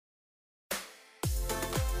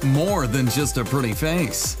More than just a pretty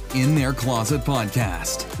face. In Their Closet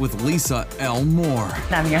podcast with Lisa L. Moore.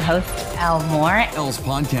 I'm your host, Elle Moore. Elle's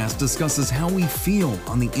podcast discusses how we feel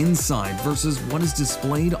on the inside versus what is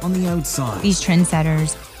displayed on the outside. These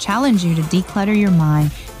trendsetters challenge you to declutter your mind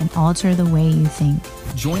and alter the way you think.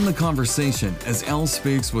 Join the conversation as Elle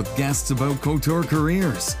speaks with guests about couture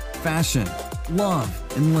careers, fashion, love,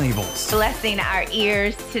 and labels. Blessing our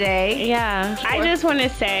ears today. Yeah. I just want to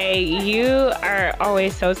say you are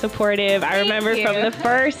always so supportive. I remember from the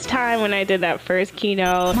first time when I did that first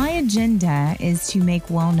keynote. My agenda is to make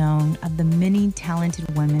well known of the many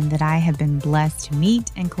talented women that I have been blessed to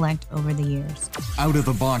meet and collect over the years.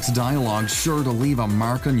 Out-of-the-box dialogue sure to leave a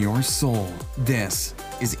mark on your soul. This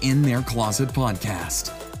is In Their Closet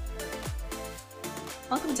podcast.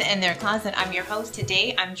 Welcome to In Their Closet. I'm your host.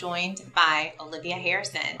 Today, I'm joined by Olivia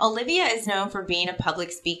Harrison. Olivia is known for being a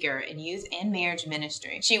public speaker in youth and marriage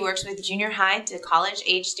ministry. She works with junior high to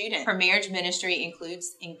college-age students. Her marriage ministry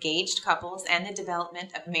includes engaged couples and the development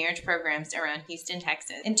of marriage programs around Houston,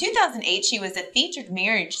 Texas. In 2008, she was a featured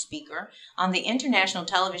marriage speaker on the international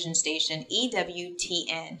television station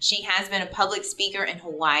EWTN. She has been a public speaker in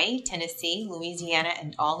Hawaii, Tennessee, Louisiana,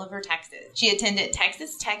 and all over Texas. She attended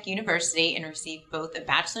Texas Tech University and received both a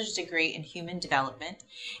bachelor's degree in human development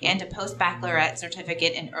and a post-baccalaureate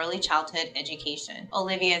certificate in early childhood education.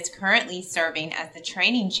 Olivia is currently serving as the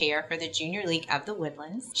training chair for the Junior League of the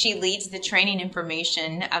Woodlands. She leads the training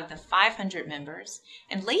information of the 500 members,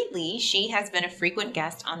 and lately she has been a frequent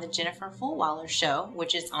guest on the Jennifer Fulwiler Show,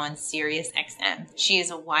 which is on Sirius XM. She is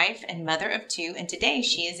a wife and mother of two, and today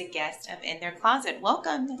she is a guest of In Their Closet.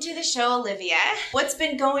 Welcome to the show, Olivia. What's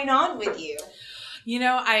been going on with you? You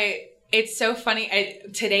know, it's so funny.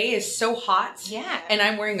 Today is so hot. Yeah. And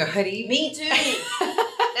I'm wearing a hoodie. Me too.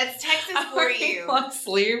 That's Texas for you. Long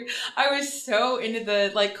sleeve. I was so into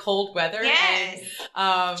the cold weather. Yes.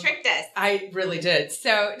 And, tricked us. I really did.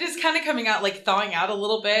 So just kind of coming out, thawing out a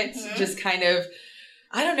little bit. Mm-hmm. Just kind of,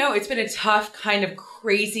 I don't know. It's been a tough, kind of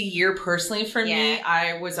crazy year personally for me.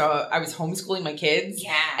 I was homeschooling my kids.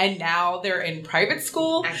 Yeah. And now they're in private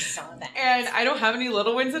school. I saw that. And I don't have any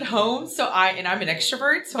little ones at home. So I'm an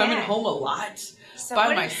extrovert. So I'm at home a lot. So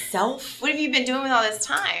by myself. What have you been doing with all this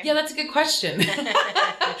time? Yeah, that's a good question. So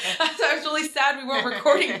I was really sad we weren't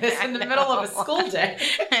recording this in the middle of a school day.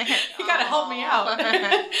 You got to help me out.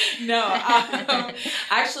 No,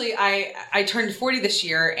 actually, I turned 40 this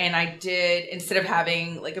year, and I did, instead of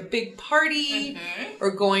having a big party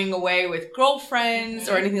or going away with girlfriends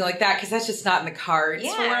or anything like that, because that's just not in the cards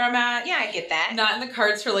for where I'm at. Yeah, I get that. Not in the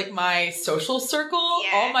cards for my social circle.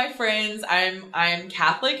 Yeah. All my friends, I'm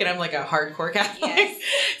Catholic, and I'm a hardcore Catholic. Yes.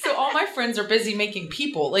 So all my friends are busy making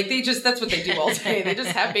people. That's what they do all day. They just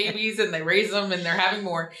have babies and they raise them and they're having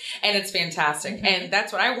more. And it's fantastic. Mm-hmm. And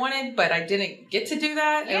that's what I wanted, but I didn't get to do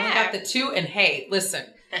that. I only got the two. And hey, listen,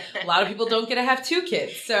 a lot of people don't get to have two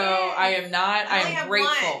kids. So I am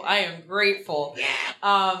grateful. One. I am grateful.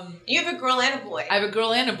 Yeah. You have a girl and a boy. I have a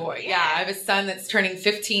girl and a boy. Yeah. I have a son that's turning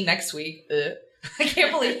 15 next week. I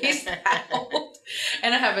can't believe he's that old.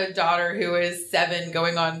 And I have a daughter who is 7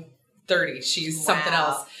 going on 30. She's something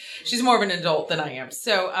else. She's more of an adult than I am.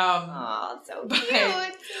 So, so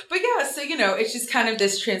cute. But yeah, so, it's just kind of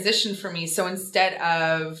this transition for me. So instead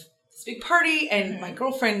of this big party and my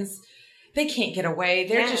girlfriends, they can't get away.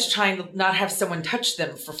 They're just trying to not have someone touch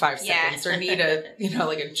them for 5 seconds or need a,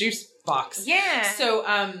 a juice box. Yeah. So,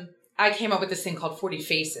 I came up with this thing called 40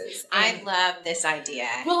 Faces. I love this idea.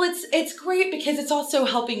 Well, it's great because it's also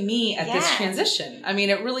helping me at this transition. I mean,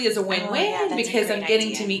 it really is a win-win because I'm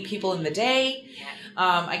getting to meet people in the day.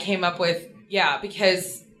 Yeah. I came up with,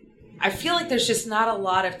 because I feel like there's just not a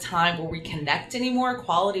lot of time where we connect anymore,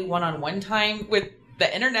 quality one-on-one time with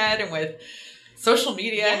the internet and with social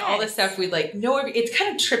media and all this stuff. We know it's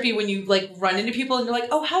kind of trippy when you run into people and you're like,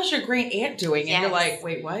 oh, how's your great aunt doing? And you're like,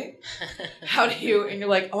 wait, what? How do you? And you're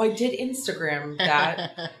like, oh, I did Instagram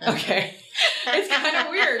that. Okay. It's kind of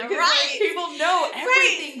weird because people know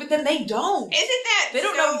everything, but then they don't. They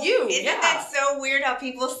don't know you. Isn't that so weird how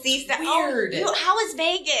people see stuff? Weird. Oh, how was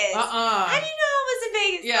Vegas? How do you know I was in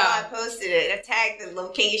Vegas? Yeah. Oh, I posted it. I tagged the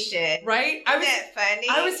location. Right? Isn't that funny?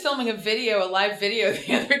 I was filming a live video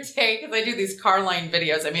the other day because I do these car line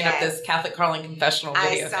videos. I made up this Catholic car line confessional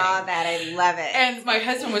video. I saw that. I love it. And my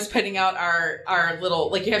husband was putting out our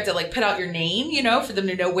little, you have to put out your name, for them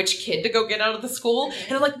to know which kid to go get out of the school.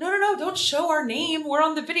 And I'm like, no, don't show our name. We're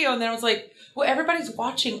on the video. And then I was like, well, everybody's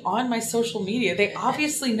watching on my social media. They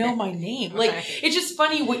obviously know my name. It's just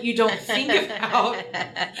funny what you don't think about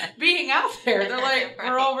being out there. They're like,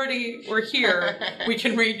 like, we're here. We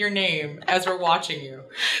can read your name as we're watching you.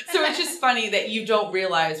 So it's just funny that you don't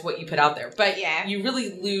realize what you put out there, but you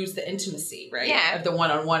really lose the intimacy, right? Yeah. Of the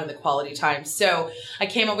one-on-one and the quality time. So I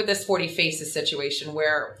came up with this 40 Faces situation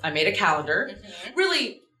where I made a calendar,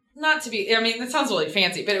 really not to be, I mean, that sounds really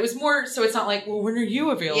fancy, but it was more, so it's not like, well, when are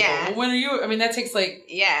you available? Yeah. Well, when are you, I mean, that takes like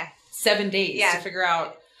 7 days to figure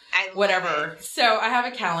out whatever. So I have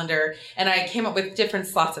a calendar and I came up with different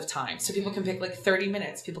slots of time. So people can pick like 30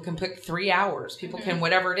 minutes. People can pick 3 hours. People can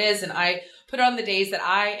whatever it is. And I put on the days that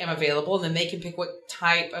I am available and then they can pick what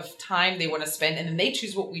type of time they want to spend. And then they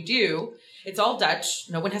choose what we do. It's all Dutch.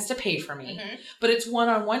 No one has to pay for me, but it's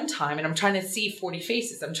one-on-one time. And I'm trying to see 40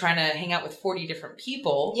 faces. I'm trying to hang out with 40 different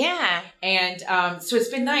people. Yeah. And so it's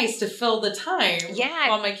been nice to fill the time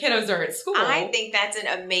while my kiddos are at school. I think that's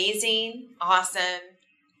an amazing, awesome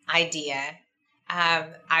idea.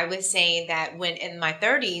 I was saying that when in my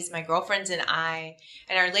 30s, my girlfriends and I,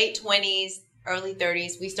 in our late 20s, early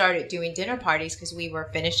 30s, we started doing dinner parties because we were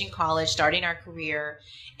finishing college, starting our career,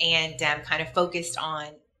 and kind of focused on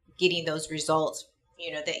getting those results,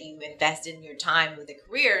 you know, that you invest in your time with a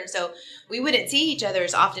career. And so we wouldn't see each other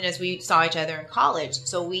as often as we saw each other in college.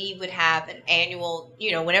 So we would have an annual,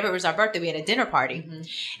 you know, whenever it was our birthday, we had a dinner party.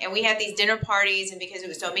 And we had these dinner parties. And because it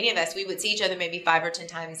was so many of us, we would see each other maybe 5 or 10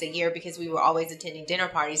 times a year because we were always attending dinner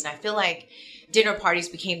parties. And I feel like dinner parties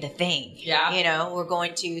became the thing. Yeah. You know, we're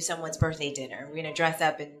going to someone's birthday dinner. We're going to dress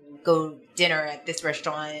up and go dinner at this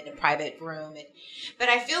restaurant in a private room. But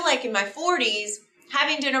I feel like in my 40s,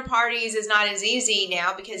 having dinner parties is not as easy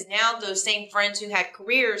now because now those same friends who had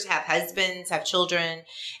careers have husbands, have children.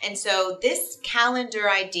 And so this calendar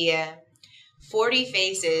idea, 40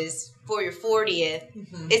 faces for your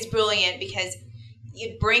 40th, is brilliant because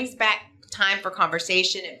it brings back time for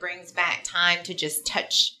conversation. It brings back time to just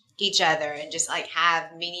touch each other and just like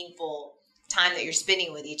have meaningful time that you're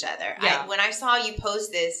spending with each other. Yeah. When I saw you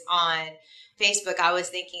post this on Facebook, I was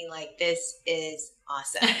thinking like, this is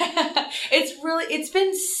awesome. It's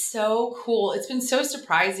been so cool. It's been so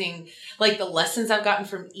surprising. Like the lessons I've gotten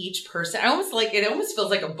from each person. It almost feels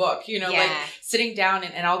like a book, you know, like sitting down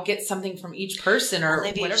and I'll get something from each person or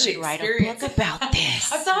Olivia whatever should the write experience. a book about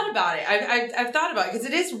this. I've thought about it. I've thought about it because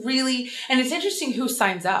it is really, and it's interesting who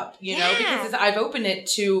signs up, you know, because I've opened it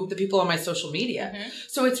to the people on my social media.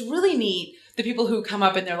 So it's really neat. The people who come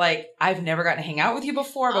up and they're like, I've never gotten to hang out with you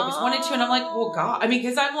before. I've always wanted to. And I'm like, well, God. I mean,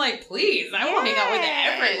 because I'm like, please, I want to hang out with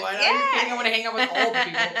everyone. I want to hang out with all the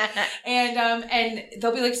people. And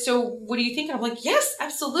they'll be like, so what do you think? And I'm like, yes,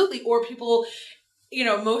 absolutely. Or people, you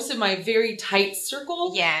know, most of my very tight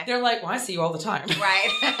circle, they're like, well, I see you all the time. Right.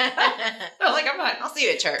 They're like, I'll see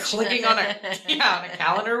you at church. Clicking on a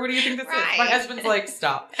calendar. What do you think this is? My husband's like,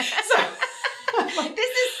 stop. So. This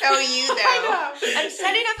is so you, though. I know. I'm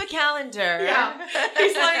setting up a calendar. Yeah.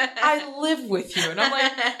 He's like, I live with you. And I'm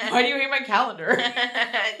like, why do you hate my calendar?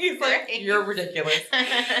 He's like, you're ridiculous.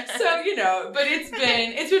 So, you know, but it's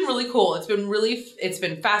been really cool. It's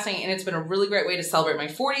been fascinating. And it's been a really great way to celebrate my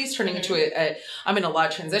 40s, turning into I'm in a lot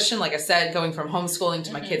of transition. Like I said, going from homeschooling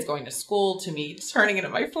to my kids going to school to me turning into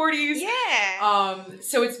my 40s. Yeah.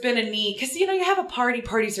 So it's been a neat, because, you know, you have a party.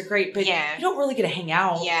 Parties are great, but you don't really get to hang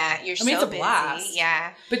out. Yeah. It's a blast.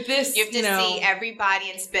 Yeah. But this, you have to see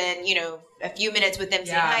everybody and spend, you know, a few minutes with them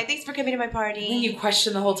saying, hi, thanks for coming to my party. And then you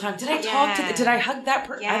question the whole time. Did I talk to did I hug that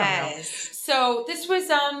person? I don't know. So this was,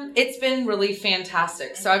 it's been really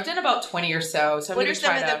fantastic. So I've done about 20 or so. So what are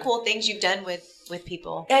some of the cool things you've done with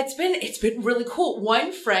people? It's been really cool.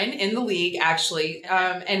 One friend in the league, actually,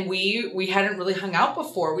 and we hadn't really hung out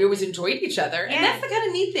before. We always enjoyed each other. And that's the kind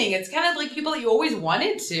of neat thing. It's kind of like people that you always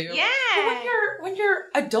wanted to. Yeah. But when you're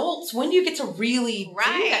adults, when do you get to really do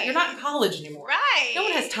that? You're not in college anymore. Right. No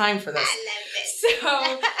one has time for this. I love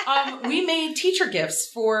So we made teacher gifts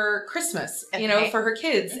for Christmas, you know, for her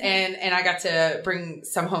kids. And I got to bring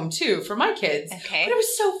some home too for my kids. Okay. But it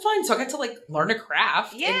was so fun. So I got to like learn a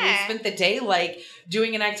craft. Yeah. And we spent the day like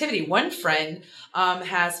doing an activity. One friend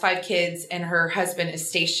has 5 kids and her husband is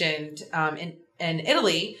stationed in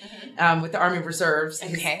Italy with the Army Reserves.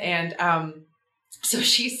 Okay. And so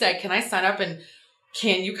she said, can I sign up and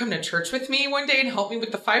can you come to church with me one day and help me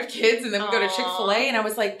with the 5 kids? And then we go to Chick-fil-A. And I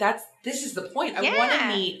was like, this is the point. I want to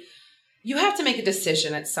meet. You have to make a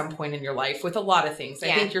decision at some point in your life with a lot of things.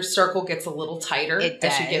 I think your circle gets a little tighter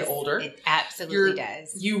as you get older. It absolutely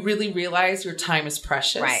does. You really realize your time is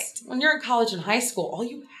precious. Right. When you're in college and high school, all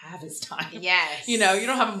you have is time. Yes. You know, you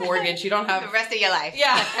don't have a mortgage. You don't have the rest of your life.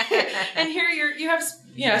 Yeah. And here you have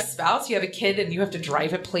spouse, you have a kid and you have to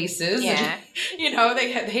drive it places. Yeah. And,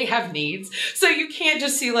 they have needs. So you can't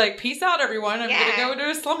just see like, peace out, everyone. I'm going to go to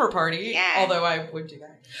a slumber party. Yeah. Although I would do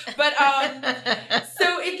that. But,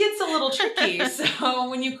 so it gets a little tricky. So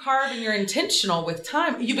when you carve and you're intentional with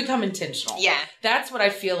time, you become intentional. Yeah. That's what I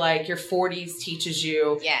feel like your 40s teaches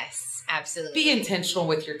you. Yes, absolutely. Be intentional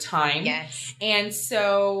with your time. Yes. And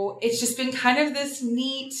so it's just been kind of this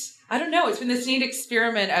neat, I don't know, it's been this neat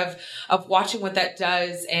experiment of watching what that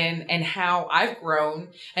does and how I've grown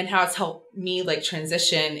and how it's helped me like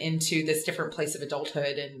transition into this different place of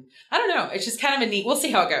adulthood. And I don't know, it's just kind of a neat, we'll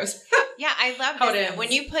see how it goes. Yeah, I love this.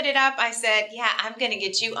 When you put it up, I said, I'm going to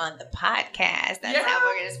get you on the podcast. That's how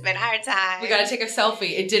we're going to spend our time. We got to take a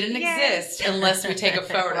selfie. It didn't exist unless we take a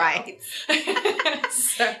photo. Right.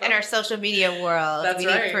 In our social media world, we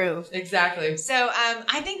need proof. Exactly. So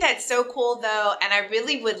I think that's so cool, though. And I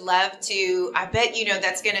really would love to, I bet,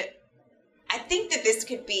 that's going to, I think that this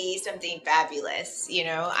could be something fabulous.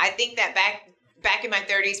 I think that back in my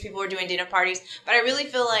 30s, people were doing dinner parties. But I really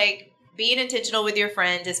feel like being intentional with your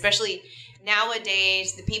friends, especially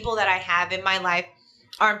nowadays, the people that I have in my life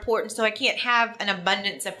are important. So I can't have an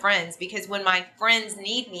abundance of friends because when my friends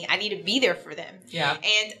need me, I need to be there for them. Yeah.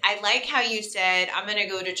 And I like how you said, I'm going to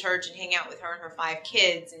go to church and hang out with her and her 5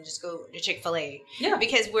 kids and just go to Chick-fil-A. Yeah.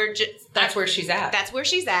 Because that's where she's at. That's where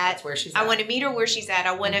she's at. That's where she's at. I want to meet her where she's at.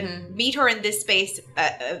 I want to meet her in this space,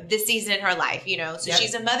 this season in her life, So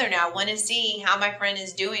she's a mother now. I want to see how my friend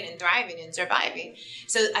is doing and thriving and surviving.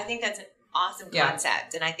 So I think that's an awesome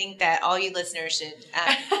concept. And I think that all you listeners should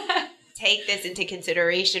take this into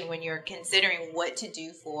consideration when you're considering what to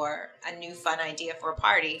do for a new fun idea for a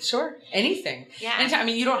party. Sure. Anything. Yeah. And I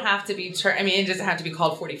mean, you don't have to be, it doesn't have to be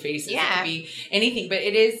called 40 Faces. Yeah. It can be anything, but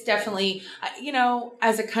it is definitely,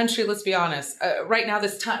 as a country, let's be honest, right now,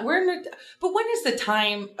 this time, but when is the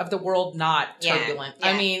time of the world not turbulent? Yeah.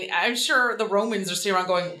 I mean, I'm sure the Romans are sitting around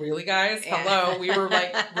going, really, guys? Hello? We were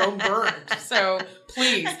like, Rome burned. So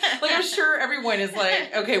please. Like, I'm sure everyone is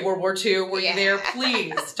like, okay, World War II, were you there?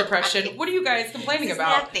 Please. Depression. What are you guys complaining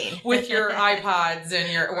about with your iPods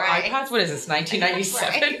and your iPods? What is this,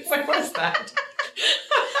 1997? Right. When was that?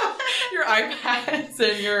 Your iPads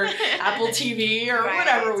and your Apple TV or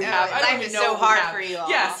whatever we have. I don't life is know so hard for you all.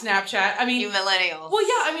 Yeah, Snapchat. I mean, you millennials. Well,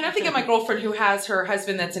 yeah. I mean, I think of my girlfriend who has her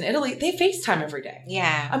husband that's in Italy. They FaceTime every day.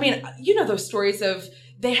 Yeah. I mean, those stories of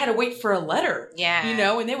they had to wait for a letter. Yeah.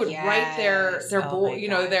 And they would write their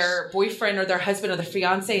their boyfriend or their husband or their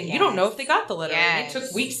fiance, and you don't know if they got the letter. And it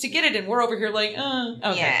took weeks to get it, and we're over here like,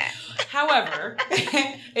 okay. Yeah. However,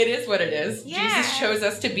 it is what it is. Yeah. Jesus chose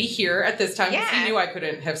us to be here at this time because he knew I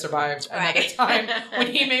couldn't have survived another time. When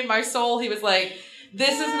he made my soul, he was like,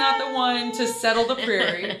 this is not the one to settle the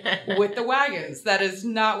prairie with the wagons. That is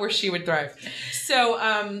not where she would thrive. So,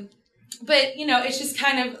 but, it's just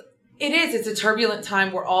kind of, it's a turbulent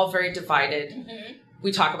time. We're all very divided. Mm-hmm.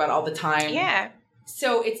 We talk about it all the time. Yeah.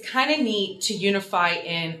 So it's kind of neat to unify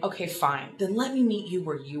in, okay, fine, then let me meet you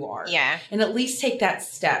where you are. Yeah. And at least take that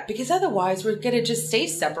step, because otherwise we're going to just stay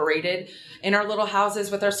separated in our little houses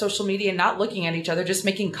with our social media and not looking at each other, just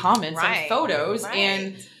making comments and photos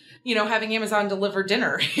and, having Amazon deliver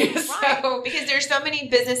dinner. So, because there's so many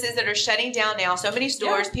businesses that are shutting down now, so many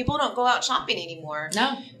stores, people don't go out shopping anymore.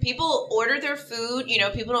 No. People order their food,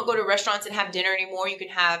 people don't go to restaurants and have dinner anymore. You can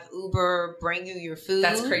have Uber bring you your food.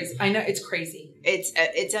 That's crazy. I know, it's crazy.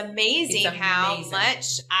 It's amazing how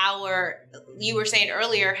much you were saying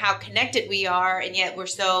earlier, how connected we are, and yet we're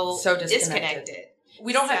so disconnected.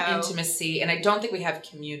 We don't have intimacy, and I don't think we have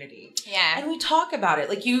community. Yeah. And we talk about it.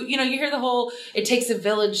 Like you hear the whole, it takes a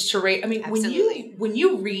village to raise. I mean, when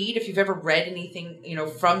you read, if you've ever read anything,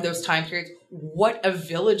 from those time periods, what a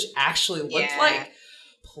village actually looked like.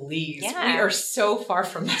 Please. We are so far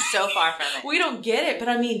from that. So far from it. We don't get it. But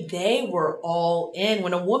I mean, they were all in.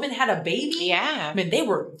 When a woman had a baby, I mean, they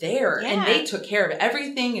were there and they took care of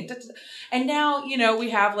everything. And now, we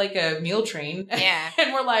have like a meal train. Yeah.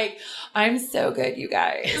 And we're like, I'm so good, you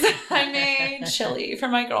guys. I made chili for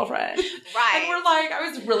my girlfriend. Right. And we're like, I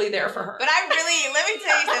was really there for her. But let me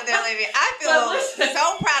tell you something, Olivia. I feel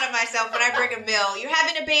so proud of myself when I bring a meal. You're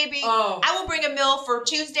having a baby. Oh. I will bring a meal for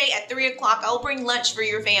Tuesday at 3:00. I will bring lunch for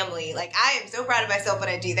your family. Like, I am so proud of myself when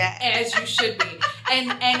I do that. As you should be.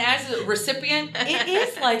 And as a recipient, it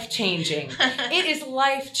is life-changing. It is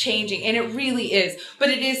life-changing. And it really is. But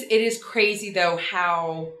it is crazy, though,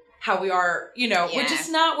 how we are, we're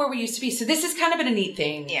just not where we used to be. So this is kind of a neat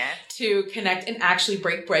thing to connect and actually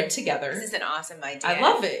break bread together. This is an awesome idea. I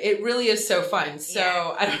love it. It really is so fun.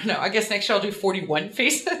 So I don't know. I guess next year I'll do 41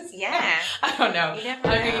 faces. Yeah. I don't know. You never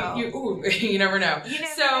know. You never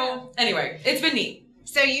know. Anyway, it's been neat.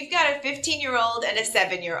 So you've got a 15-year-old and a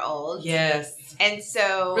 7-year-old. Yes. And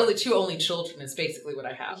so... Really, 2 only children is basically what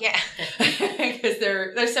I have. Yeah. Because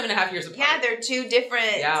they're 7.5 years apart. Yeah, they're 2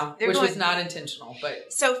 different... Yeah, which was not intentional,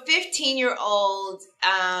 but... So 15-year-old,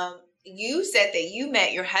 you said that you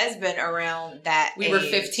met your husband around that We were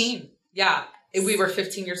 15. Yeah. We were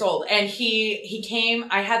 15 years old. And he came...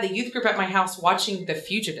 I had the youth group at my house watching The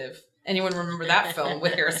Fugitive. Anyone remember that film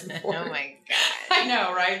with Harrison Ford? Oh my God. I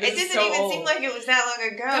know, right? It doesn't even seem like it was that long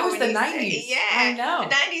ago. That was the 90s. Yeah. I know.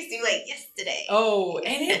 The 90s seem like yesterday. Oh,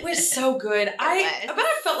 and it was so good. But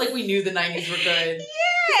I felt like we knew the 90s were good. Yeah.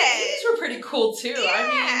 The 80s were pretty cool too.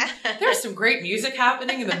 Yeah. I mean, there was some great music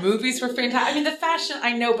happening and the movies were fantastic. I mean, the fashion,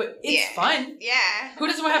 I know, but it's fun. Yeah. Who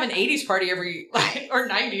doesn't want to have an 80s party or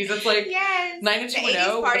 90s? It's like 90210 The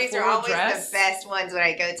 80s parties are always dress. the best ones when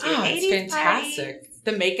I go to. Oh, it's fantastic. Parties.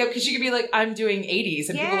 The makeup, because you could be like, I'm doing 80s.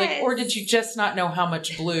 And people are like, or did you just not know how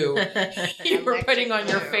much blue you were putting on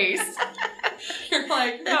your face? You're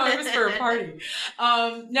like, no, it was for a party.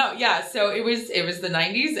 So it was the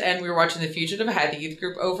 90s, and we were watching The Fugitive. I had the youth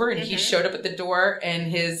group over, and he showed up at the door,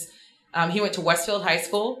 and he went to Westfield High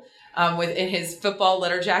School in his football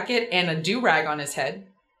letter jacket and a do-rag on his head.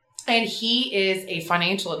 And he is a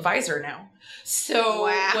financial advisor now. So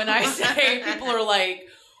when I say, people are like,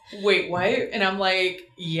 wait, what? And I'm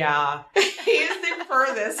like, yeah. He is the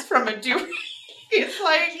furthest from a do. It's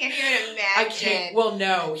like, I can't even imagine. I can't. Well,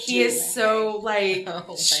 no, he is so like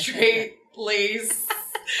straight laced,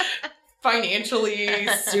 financially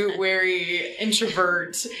suit weary,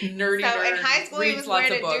 introvert, nerdy. So in high school he was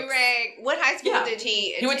wearing a do-rag. What high school did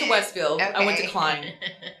he attend? He went to Westfield. Okay. I went to Klein.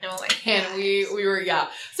 Oh my and we were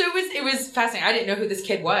So it was fascinating. I didn't know who this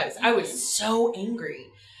kid was. I was so angry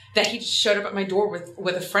that he just showed up at my door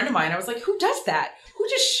with a friend of mine. I was like, who does that? Who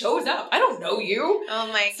just shows up? I don't know you. Oh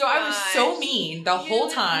my god. So I was so mean the whole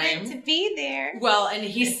time. Meant to be there. Well, and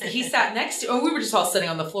he sat next to, and we were just all sitting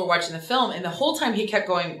on the floor watching the film, and the whole time he kept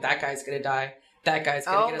going, that guy's gonna die. That guy's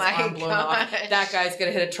gonna get his arm blown off. That guy's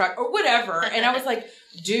gonna hit a truck or whatever. And I was like,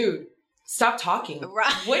 dude, stop talking.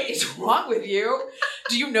 Right. What is wrong with you?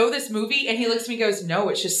 Do you know this movie? And he looks at me and goes, no,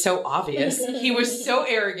 it's just so obvious. He was so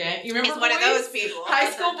arrogant. You remember He's one of those people. High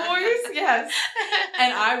school boys? Yes.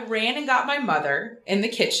 And I ran and got my mother in the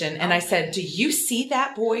kitchen and I said, do you see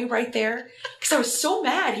that boy right there? Because I was so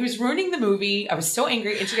mad. He was ruining the movie. I was so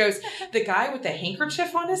angry. And she goes, the guy with the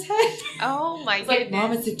handkerchief on his head? Oh my goodness. Like,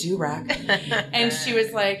 Mom, it's a do-rag. And she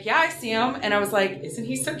was like, yeah, I see him. And I was like, isn't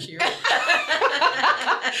he so cute?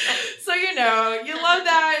 So, you love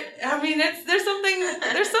that. I mean,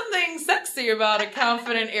 there's something sexy about a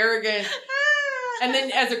confident, arrogant. And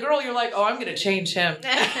then as a girl, you're like, oh, I'm going to change him.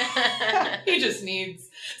 He just needs.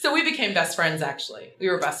 So we became best friends, actually. We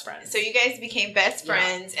were best friends. So you guys became best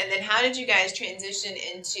friends. And then how did you guys transition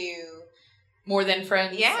into... More than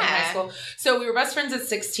friends in high school. So we were best friends at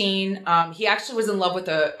 16. He actually was in love with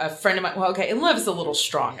a friend of mine. Well, okay, in love is a little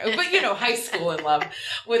strong. But, high school in love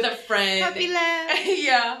with a friend. Puppy love.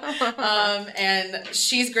 Yeah. And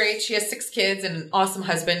she's great. She has 6 kids and an awesome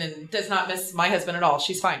husband and does not miss my husband at all.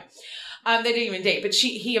 She's fine. They didn't even date, but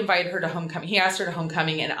he invited her to homecoming. He asked her to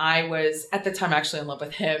homecoming, and I was, at the time, actually in love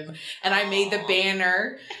with him. And I made the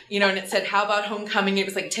banner, and it said, how about homecoming? It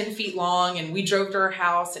was like 10 feet long, and we drove to her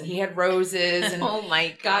house, and he had roses, and oh my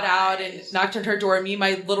God. Got out and knocked on her door. Me and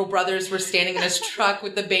my little brothers were standing in his truck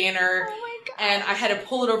with the banner. Oh my God. And I had to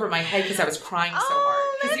pull it over my head because I was crying so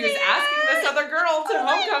hard. Because he was asking this other girl to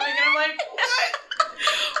homecoming, and I'm like,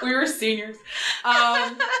 what? We were seniors.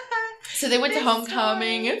 So they went to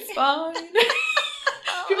homecoming. It's fine.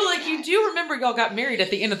 People are like, you do remember y'all got married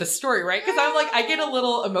at the end of the story, right? Because I'm like, I get a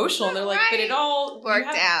little emotional. And they're like, but it all worked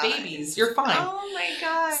out. Babies. You're fine. Oh my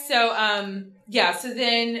God. So, so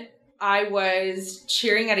then I was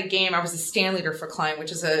cheering at a game. I was a stand leader for Klein,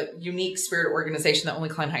 which is a unique spirit organization that only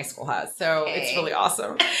Klein High School has. So It's really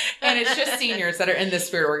awesome. And it's just seniors that are in this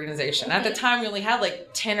spirit organization. At the time, we only had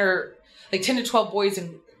 10 to 12 boys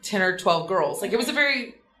and 10 or 12 girls. Like, it was a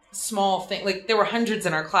very small thing. Like, there were hundreds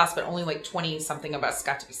in our class, but only 20 something of us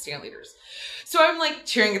got to be stand leaders. So I'm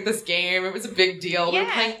cheering at this game. It was a big deal. Yeah. We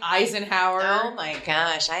were playing Eisenhower. Oh my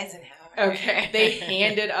gosh, Eisenhower. Okay. They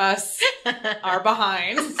handed us our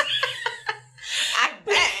behinds. I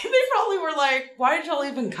bet. They probably were like, why did y'all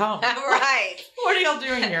even come? Right. What are y'all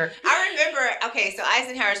doing here? I remember, so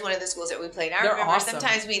Eisenhower is one of the schools that we played. I remember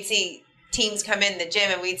sometimes we'd see teams come in the gym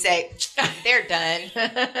and we'd say, they're done.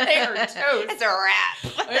 They're toast. It's a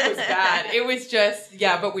wrap. It was bad. It was just,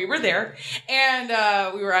 but we were there. And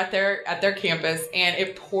we were at their campus and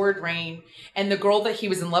it poured rain. And the girl that he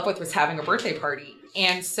was in love with was having a birthday party.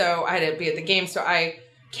 And so I had to be at the game. So I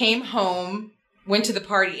came home went to the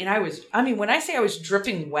party, and when I say I was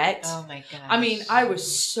dripping wet, oh my gosh. I mean, I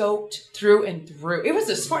was soaked through and through. It was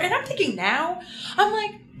a sport. And I'm thinking now, I'm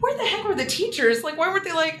like, where the heck were the teachers? Like, why weren't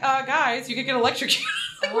they like, guys, you could get electrocuted?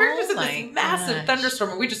 Like, we're just in this massive thunderstorm,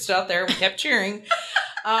 and we just stood out there and we kept cheering.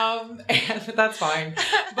 And that's fine.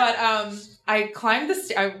 But I climbed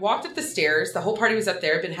I walked up the stairs. The whole party was up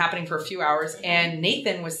there. It had been happening for a few hours. And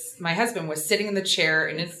Nathan my husband was sitting in the chair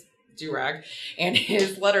in his do-rag and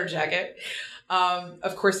his leather jacket.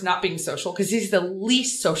 Of course, not being social, because he's the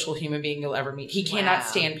least social human being you'll ever meet. He cannot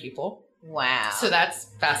stand people. Wow. So that's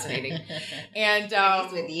fascinating. And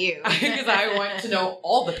he's with you. Because I want to know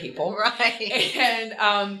all the people. Right.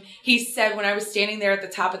 And he said when I was standing there at the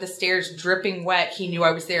top of the stairs dripping wet, he knew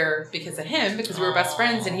I was there because of him, because we were best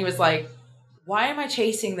friends. And he was like, why am I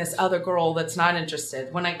chasing this other girl that's not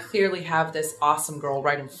interested when I clearly have this awesome girl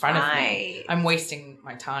right in front of me? I'm wasting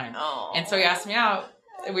my time. And so he asked me out.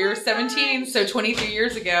 We were 17, so 23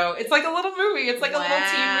 years ago. It's like a little movie. It's like a little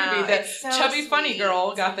teen movie. The chubby, funny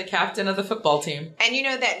girl got the captain of the football team. And you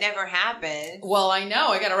know that never happened. Well, I know.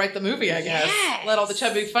 I got to write the movie, I guess. Yes. Let all the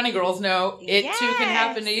chubby, funny girls know it too can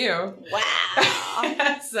happen to you.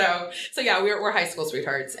 Wow. So yeah, we're high school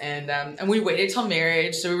sweethearts, and we waited till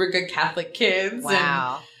marriage. So we were good Catholic kids.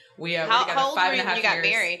 Wow. And we got how old 5.5 were you when you got years.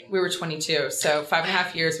 married? We were 22. So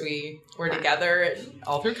 5.5 years we were together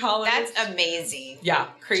all through college. That's amazing. Yeah,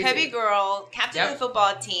 crazy. Chubby girl, captain of the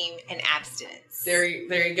football team, and abstinence. There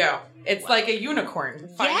you go. It's like a unicorn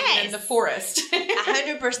finding in the forest.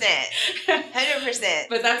 100%. 100%.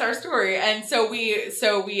 But that's our story. And so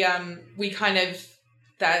we kind of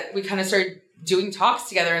started doing talks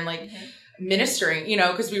together and like ministering,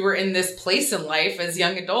 because we were in this place in life as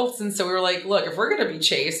young adults. And so we were like, look, if we're going to be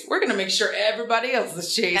chased, we're going to make sure everybody else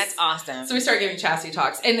is chased. That's awesome. So we started giving chastity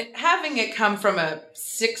talks, and having it come from a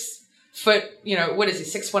 6 foot, what is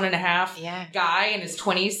he, 6'1.5" guy in his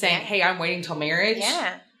 20s saying, hey, I'm waiting till marriage.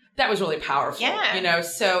 Yeah. That was really powerful. Yeah.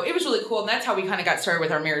 So it was really cool. And that's how we kind of got started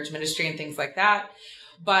with our marriage ministry and things like that.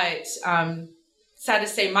 But, sad to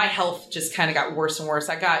say, my health just kind of got worse and worse.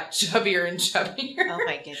 I got chubbier and chubbier. Oh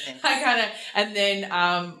my goodness. And then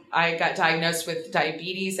I got diagnosed with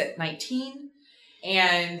diabetes at 19.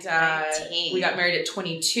 And we got married at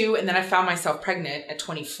 22. And then I found myself pregnant at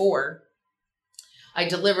 24. I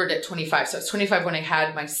delivered at 25. So I was 25 when I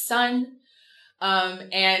had my son.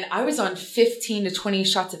 And I was on 15 to 20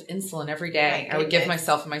 shots of insulin every day. I would give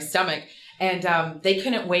myself in my stomach. And they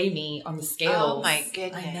couldn't weigh me on the scales. Oh, my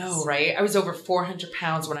goodness. I know, right? I was over 400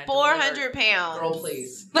 pounds when I 400 pounds. Girl,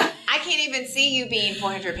 please. I can't even see you being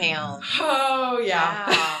 400 pounds. Oh, yeah.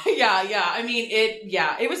 Wow. Yeah. I mean,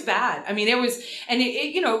 it was bad. I mean, it was, and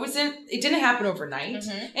it didn't happen overnight.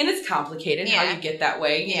 Mm-hmm. And it's complicated how you get that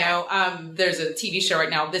way. You know, there's a TV show right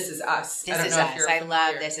now, This Is Us. This Is Us. I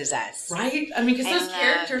love This Is Us. Right? I mean, because those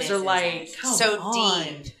characters are like, so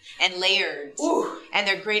deep. And layered. Ooh, and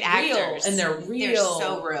they're great actors. And they're real. They're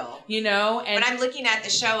so real. And when I'm looking at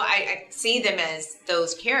the show, I see them as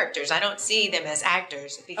those characters. I don't see them as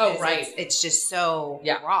actors. Because it's just so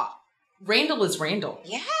raw. Randall is Randall.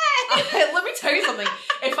 Yeah. Let me tell you something.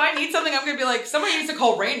 If I need something, I'm going to be like, somebody needs to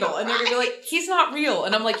call Randall. And they're going to be like, he's not real.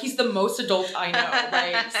 And I'm like, he's the most adult I know.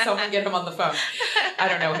 Like, someone get him on the phone. I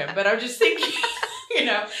don't know him, but I'm just thinking... You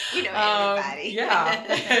know everybody.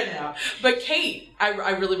 Yeah. But Kate,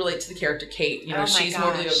 I really relate to the character Kate. She's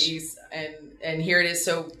morbidly obese, and here it is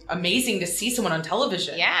so amazing to see someone on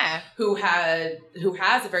television. Yeah. Who has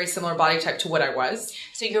a very similar body type to what I was.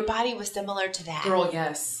 So your body was similar to that? Girl,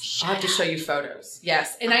 yes. I'll have to show you photos.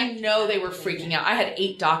 Yes. And I know they were freaking out. I had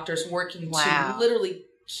 8 doctors working to literally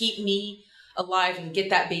keep me alive and get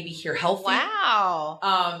that baby here healthy.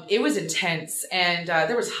 Wow. It was intense, and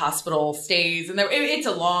there was hospital stays, and it's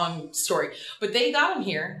a long story, but they got him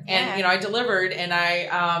here, and I delivered, and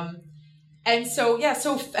so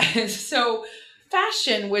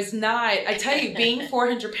fashion was not, I tell you, being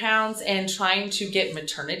 400 pounds and trying to get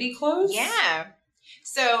maternity clothes. Yeah.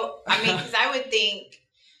 So, I mean, because I would think,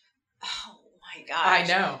 oh my gosh. I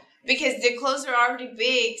know. Because the clothes are already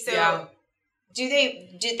big, so... Yeah.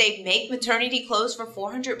 Did they make maternity clothes for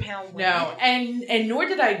 400-pound women? No, and nor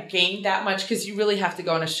did I gain that much, because you really have to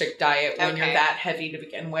go on a strict diet when you're that heavy to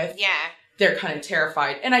begin with. Yeah. They're kind of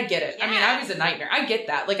terrified. And I get it. Yeah. I mean, I was a nightmare. I get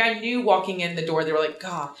that. Like, I knew walking in the door, they were like,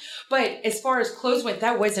 God. But as far as clothes went,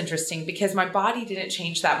 that was interesting, because my body didn't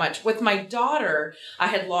change that much. With my daughter, I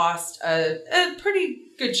had lost a pretty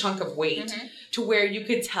good chunk of weight to where you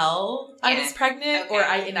could tell I was pregnant, or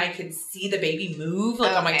I could see the baby move,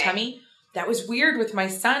 like on my tummy. That was weird with my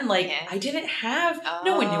son. Like, I didn't have...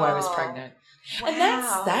 No one knew I was pregnant. Wow. And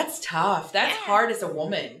that's tough. That's hard as a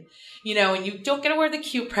woman. You know, and you don't get to wear the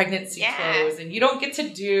cute pregnancy clothes, and you don't get to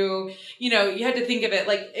do, you know, you had to think of it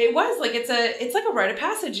like it was like it's like a rite of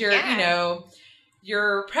passage. You're, you know,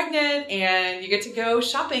 you're pregnant and you get to go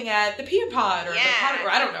shopping at the Pea and Pod or the Pod, or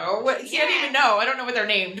I don't know what. I don't even know. I don't know what they're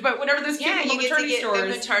named, but whatever those cute little maternity stores. The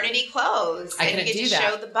maternity clothes. I couldn't do that.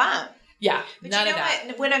 Show the bump. Yeah, but none you know of that.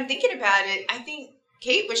 What? When I'm thinking about it, I think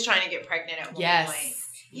Kate was trying to get pregnant at one point.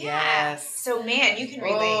 Yes. So man, you can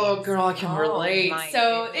relate. Oh, girl, I can relate.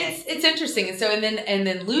 So goodness. it's interesting, and so and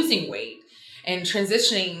then losing weight and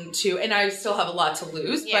transitioning to, and I still have a lot to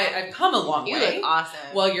lose, but I've come a long way. You look awesome.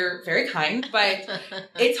 Well, you're very kind, but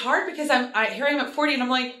it's hard because here I am at 40, and I'm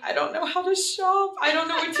like, I don't know how to shop. I don't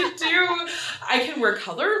know what to do. I can wear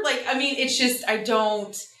color, like I mean, it's just I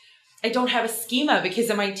don't have a schema because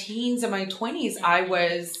in my teens and my 20s, I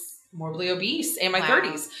was morbidly obese in my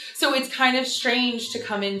 30s. So it's kind of strange to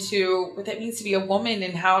come into what that means to be a woman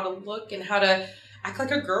and how to look and how to act like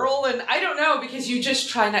a girl. And I don't know, because you just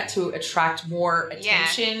try not to attract more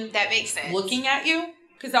attention. That makes sense. Looking at you.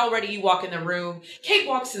 Because already you walk in the room. Kate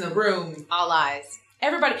walks in the room. All eyes.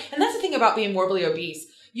 Everybody. And that's the thing about being morbidly obese.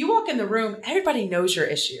 You walk in the room, everybody knows your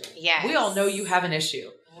issue. Yes. We all know you have an issue.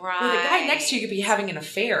 Right. Well, the guy next to you could be having an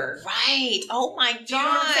affair. Right. Oh my gosh. Do you know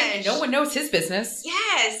what I'm saying? And no one knows his business.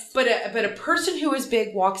 Yes. But a person who is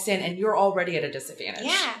big walks in and you're already at a disadvantage.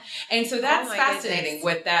 Yeah. And so that's fascinating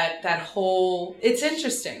with that whole, it's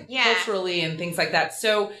interesting culturally and things like that.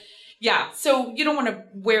 So so you don't want to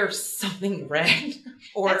wear something red.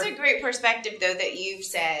 That's a great perspective though that you've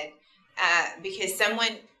said, because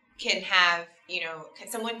someone can have,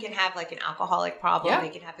 someone can have like an alcoholic problem. Yeah. They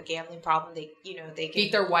can have a gambling problem. They can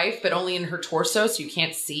beat their wife, but only in her torso, so you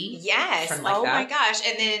can't see. Yes. Like my gosh.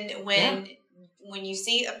 And then when you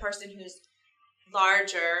see a person who's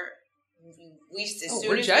larger, as soon as we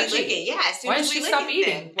look at, why does she stop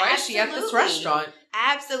eating? Why is she at this restaurant?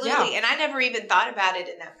 Absolutely. Yeah. And I never even thought about it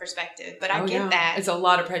in that perspective, but I get that. It's a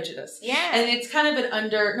lot of prejudice. Yeah. And it's kind of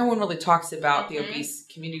no one really talks about the obese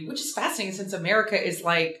community, which is fascinating since America is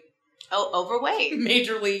like, overweight.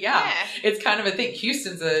 Majorly, yeah. It's kind of a thing.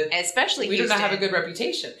 Houston's especially we do not have a good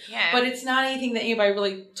reputation. Yeah. But it's not anything that anybody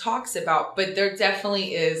really talks about. But there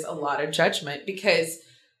definitely is a lot of judgment because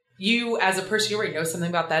you, as a person, you already know something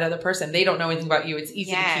about that other person. They don't know anything about you. It's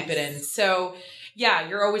easy to keep it in. So,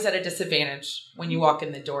 you're always at a disadvantage when you walk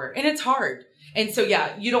in the door, and it's hard. And so,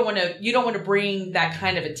 you don't want to bring that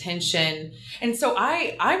kind of attention. And so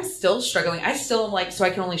I'm still struggling. I still am like, so I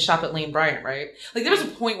can only shop at Lane Bryant, right? Like there was a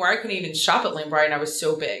point where I couldn't even shop at Lane Bryant. I was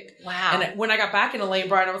so big. Wow. And when I got back into Lane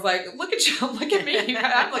Bryant, I was like, look at you, look at me.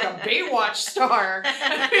 I'm like a Baywatch star.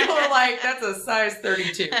 And people are like, that's a size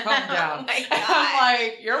 32. Calm down. Oh my God. And I'm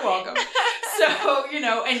like, you're welcome. So,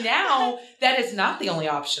 and now that is not the only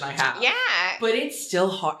option I have. Yeah. But it's still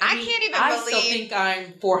hard. I can't even believe. I still think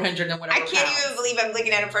I'm 400 and whatever I can't even believe I'm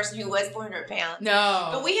looking at a person who was 400 pounds. No.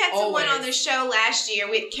 But we had someone on the show last year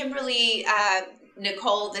with Kimberly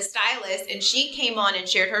Nicole, the stylist, and she came on and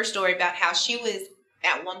shared her story about how she was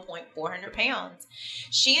at one point 400 pounds.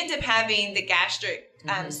 She ended up having the gastric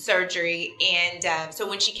surgery. And so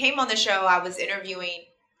when she came on the show, I was interviewing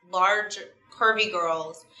large, curvy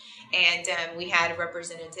girls. And we had a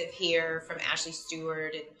representative here from Ashley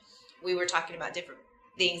Stewart, and we were talking about different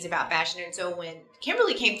things about fashion. And so when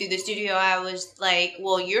Kimberly came through the studio, I was like,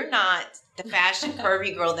 well, you're not the fashion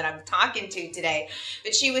curvy girl that I'm talking to today.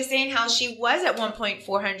 But she was saying how she was at one point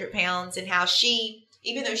 400 pounds and how she,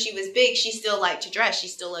 even though she was big, she still liked to dress. She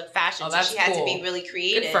still loved fashion. So she had to be really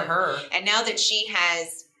creative. Good for her. And now that she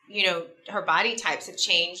has, her body types have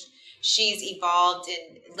changed, she's evolved,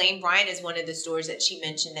 and Lane Bryant is one of the stores that she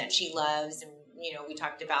mentioned that she loves. And, we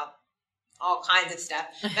talked about all kinds of stuff.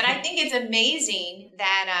 But I think it's amazing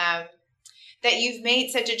that you've made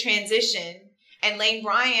such a transition. And Lane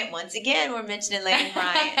Bryant, once again, we're mentioning Lane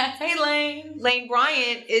Bryant. Hey, Lane. Lane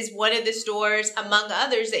Bryant is one of the stores, among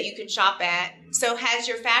others, that you can shop at. So has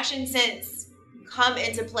your fashion sense come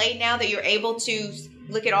into play now that you're able to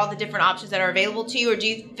look at all the different options that are available to you, or do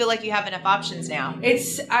you feel like you have enough options now?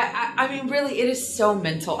 I mean, really, it is so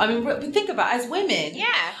mental. I mean, think about it, as women. Yeah.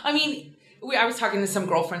 I mean, I was talking to some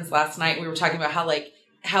girlfriends last night. We were talking about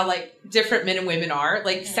how different men and women are,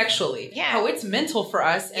 sexually. Yeah. How it's mental for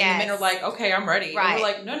us, and the men are like, okay, I'm ready. Right. And we're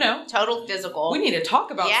like, no. Total physical. We need to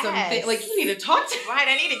talk about something. Like, you need to talk to Right,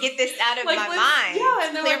 I need to get this out of my mind. Yeah,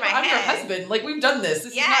 and they're Clear like, I'm your husband. Like, we've done this.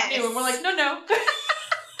 This is not new. And we're like, no.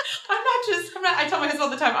 I tell my husband all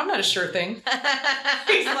the time, I'm not a sure thing.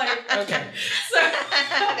 He's like, okay. So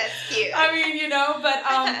that's cute. I mean,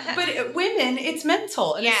 but women, it's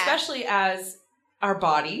mental. And especially as our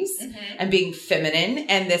bodies and being feminine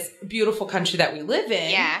and this beautiful country that we live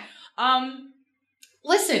in. Yeah.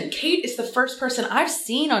 Listen, Kate is the first person I've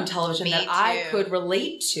seen on television that I could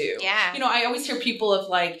relate to. Yeah. You know, I always hear people of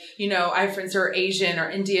like, you know, I have friends who are Asian or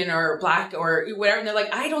Indian or Black or whatever, and they're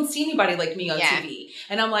like, I don't see anybody like me on TV.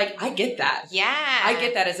 And I'm like, I get that. Yeah. I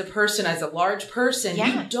get that as a person, as a large person.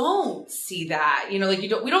 You don't see that. You know, like we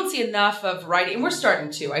don't see enough of writing, and we're starting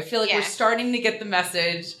to. I feel like we're starting to get the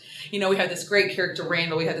message. You know, we have this great character,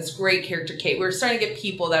 Randall. We have this great character, Kate. We're starting to get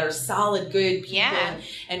people that are solid, good people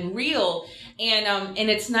and real. And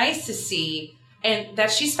it's nice to see and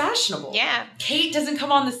that she's fashionable. Yeah. Kate doesn't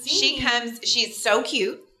come on the scene. She's so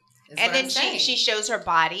cute. And then she shows her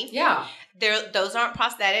body. Yeah. Those aren't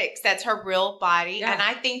prosthetics. That's her real body. Yeah. And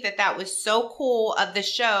I think that was so cool of the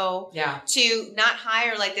show to not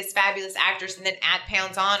hire like this fabulous actress and then add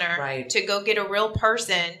pounds on her to go get a real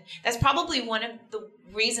person. That's probably one of the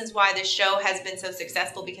reasons why this show has been so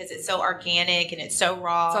successful, because it's so organic and it's so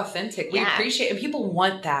raw. It's authentic. We appreciate it. And people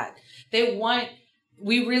want that.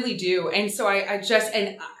 We really do. And so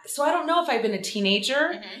so I don't know if I've been a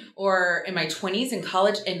teenager or in my 20s in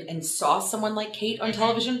college and saw someone like Kate on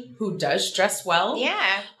television who does dress well.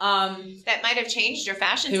 Yeah. That might have changed your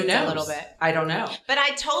fashion sense a little bit. I don't know. But I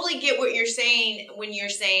totally get what you're saying when you're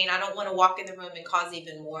saying, I don't want to walk in the room and cause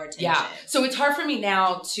even more attention. Yeah. So it's hard for me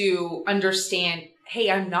now to understand, hey,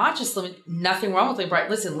 I'm not just nothing wrong with Lane Bryant.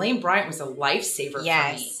 Listen, Lane Bryant was a lifesaver for me.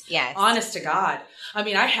 Yes. Honest to God. I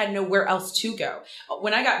mean, I had nowhere else to go.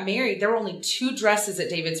 When I got married, there were only 2 dresses at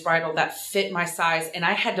David's Bridal that fit my size, and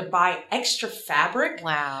I had to buy extra fabric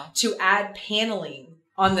to add paneling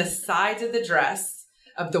on the sides of the dress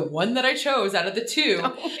of the one that I chose out of the 2.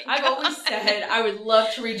 I've always said I would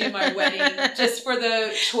love to redo my wedding just for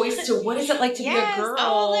the choice to what is it like to be a girl.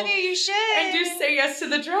 Oh, Olivia, you should. And just say yes to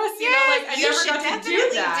the dress. You know, like I never got to do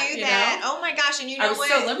that. Do that. You know? Oh my gosh. And you know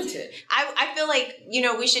what? I was so limited. I feel like, you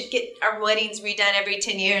know, we should get our weddings redone every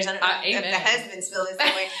 10 years. I don't know if the husbands feel this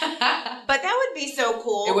way. But that would be so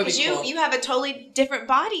cool. It would be cool. You have a totally different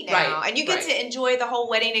body now. And you get to enjoy the whole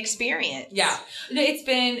wedding experience. Yeah. It's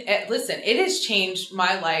been, listen, it has changed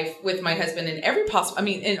my life with my husband in every possible, I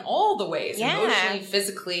mean, in all the ways, emotionally,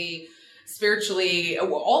 physically, spiritually,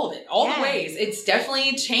 all of it, all the ways. It's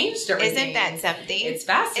definitely changed everything. Isn't that something? It's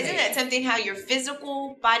fascinating. Isn't that something how your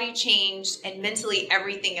physical body changed and mentally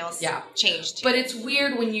everything else changed too? But it's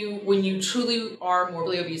weird when you truly are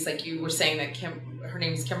morbidly obese, like you were saying that her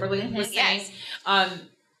name is Kimberly was saying. Yes.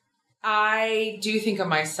 I do think of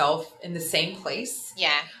myself in the same place.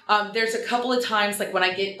 Yeah. There's a couple of times, like when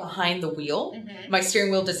I get behind the wheel, my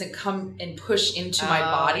steering wheel doesn't come and push into my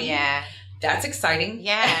body. Yeah. That's exciting.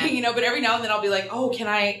 Yeah. You know, but every now and then I'll be like, oh, can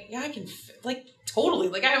I? Yeah, I can. Like, totally.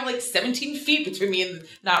 Like, I have like 17 feet between me and,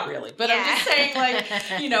 not really, but I'm just saying, like,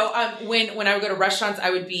 you know, when I would go to restaurants, I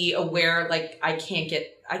would be aware, like, I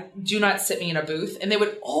do not sit me in a booth, and they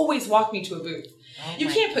would always walk me to a booth. Oh, you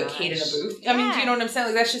can't put Kate in a booth. I mean, do you know what I'm saying?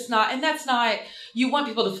 Like, that's just not, and that's not, you want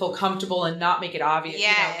people to feel comfortable and not make it obvious.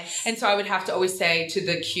 Yes. You know? And so I would have to always say to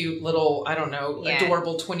the cute little, I don't know,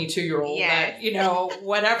 adorable 22-year-old that, you know,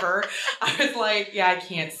 whatever. I was like, I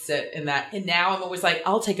can't sit in that. And now I'm always like,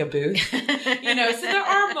 I'll take a booth. You know, so there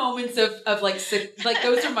are moments of like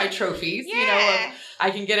those are my trophies, you know, of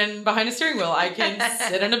I can get in behind a steering wheel. I can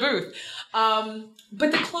sit in a booth.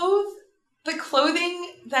 But the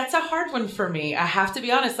clothing, that's a hard one for me. I have to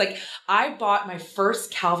be honest. Like, I bought my first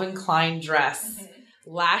Calvin Klein dress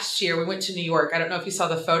last year. We went to New York. I don't know if you saw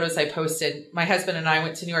the photos I posted. My husband and I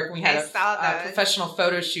went to New York and we had a professional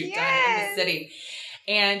photo shoot done in the city.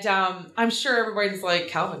 And I'm sure everybody's like,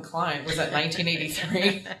 Calvin Klein, was that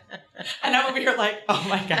 1983? And I'm over here like, oh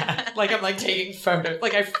my God. Like, I'm like taking photos.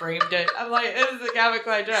 Like, I framed it. I'm like, this is a Calvin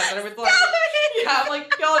Klein dress. And I was like, I'm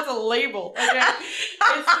like, y'all, it's a label. Okay?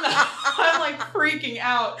 It's not, I'm like freaking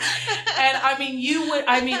out. And I mean,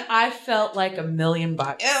 I felt like $1 million. Oh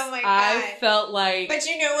my God. I felt like. But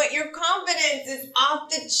you know what? Your confidence is off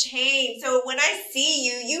the chain. So when I see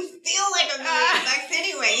you, you feel like $1 million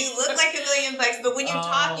anyway. You look like $1 million, but when you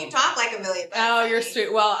talk like $1 million. Oh, you're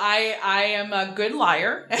sweet. Well, I am a good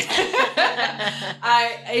liar.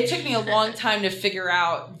 It took me a long time to figure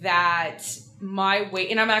out that my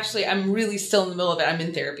weight, and I'm really still in the middle of it. I'm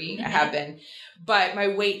in therapy. I have been, but my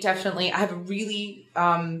weight definitely, I have a really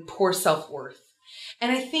poor self-worth.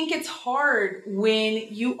 And I think it's hard when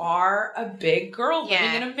you are a big girl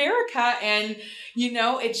living in America. And, you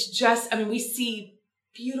know, it's just, I mean, we see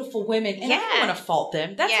beautiful women. And I don't want to fault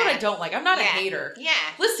them. That's what I don't like. I'm not a hater. Yeah.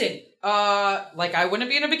 Listen, like I wouldn't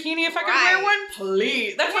be in a bikini if I could wear one.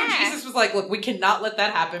 Please. That's why Jesus was like, look, we cannot let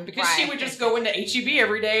that happen, because she would just go into HEB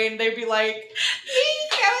every day and they'd be like,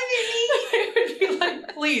 they would be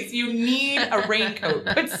like, please, you need a raincoat.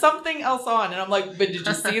 Put something else on. And I'm like, but did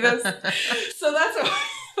you see this? So that's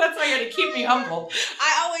why you got to keep me humble.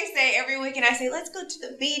 I always say every weekend, I say, let's go to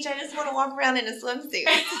the beach. I just want to walk around in a swimsuit.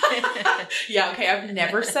 Yeah, okay. I've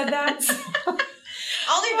never said that.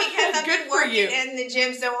 Only because I've been working in the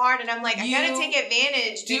gym so hard, and I'm like, I got to take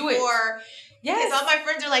advantage before. Yes. Because all my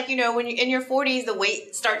friends are like, when you're in your 40s, the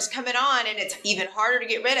weight starts coming on and it's even harder to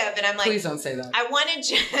get rid of. And I'm like, please don't say that. I want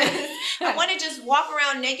to just walk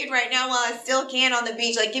around naked right now while I still can on the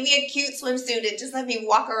beach. Like, give me a cute swimsuit and just let me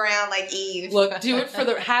walk around like Eve. Look, do it for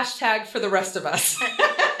the hashtag for the rest of us.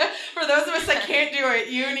 For those of us that can't do it,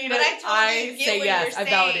 you need it. I say yes. I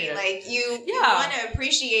validate it. Like, you want to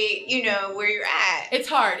appreciate, where you're at. It's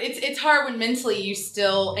hard. It's hard when mentally you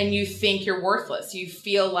still, and you think you're worthless. You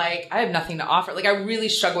feel like I have nothing to offer. Like, I really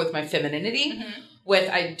struggle with my femininity. Mm-hmm.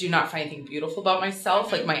 I do not find anything beautiful about myself,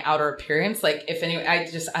 mm-hmm. like my outer appearance. Like, if anyone,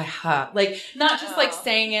 not just like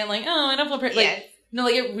saying it like, oh, I don't feel pretty. Like, no,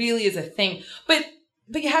 like it really is a thing. But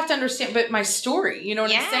you have to understand, but my story, you know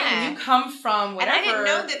what I'm saying? When you come from whatever. And I didn't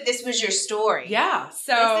know that this was your story. Yeah.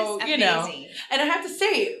 So, and I have to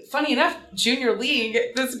say, funny enough, Junior League,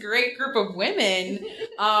 this great group of women,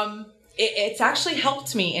 it's actually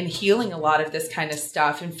helped me in healing a lot of this kind of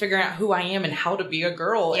stuff and figuring out who I am and how to be a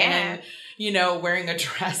girl and, wearing a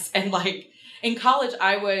dress. And like in college,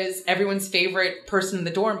 I was everyone's favorite person in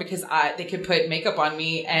the dorm because they could put makeup on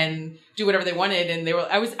me and do whatever they wanted. And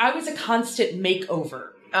I was a constant makeover.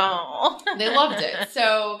 Oh, they loved it.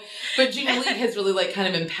 So, but Junior League has really like kind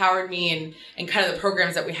of empowered me and kind of the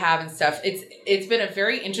programs that we have and stuff. It's been a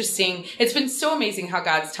very interesting, it's been so amazing how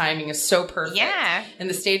God's timing is so perfect. Yeah. In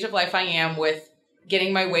the stage of life I am with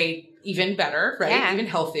getting my weight even better, right? Yeah. Even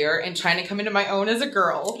healthier and trying to come into my own as a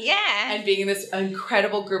girl. Yeah. And being in this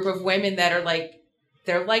incredible group of women that are like,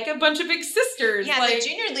 they're like a bunch of big sisters. Yeah, the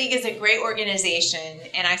Junior League is a great organization.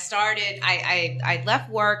 And I started, I left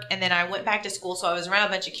work and then I went back to school. So I was around a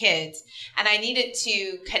bunch of kids and I needed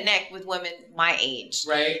to connect with women my age.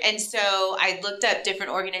 Right. And so I looked up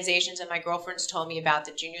different organizations and my girlfriends told me about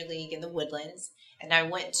the Junior League in the Woodlands. And I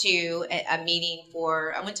went to a meeting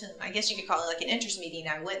I guess you could call it like an interest meeting.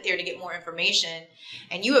 I went there to get more information.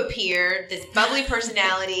 And you appeared, this bubbly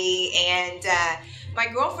personality. And my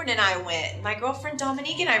girlfriend and I went. My girlfriend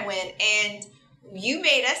Dominique and I went. And you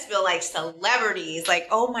made us feel like celebrities. Like,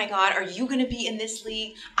 oh my God, are you going to be in this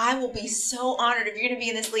league? I will be so honored if you're going to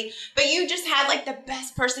be in this league. But you just had like the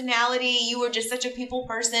best personality. You were just such a people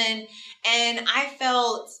person. And I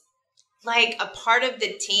felt like a part of the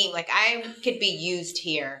team, like I could be used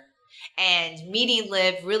here. And meeting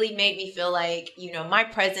Liv really made me feel like, my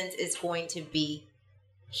presence is going to be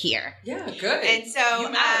here. Yeah, good. And so,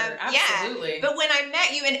 you matter. Absolutely. Yeah. But when I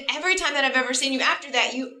met you, and every time that I've ever seen you after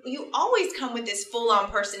that, you always come with this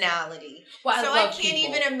full-on personality. Well, so I can't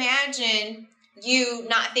even imagine you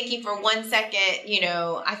not thinking for 1 second,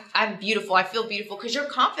 I'm beautiful, I feel beautiful, because your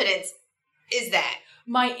confidence is that.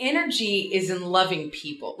 My energy is in loving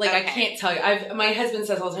people. Like, I can't tell you. My husband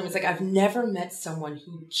says all the time, it's like, I've never met someone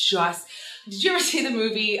who just... Did you ever see the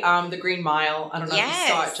movie, The Green Mile? I don't know if you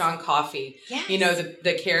saw it. John Coffey. Yes.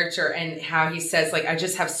 The character and how he says, like, I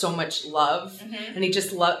just have so much love. Mm-hmm. And he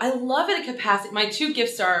just I love at a capacity. My two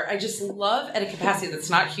gifts are, I just love at a capacity that's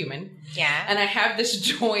not human. Yeah. And I have this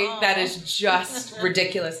joy that is just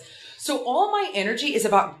ridiculous. So all my energy is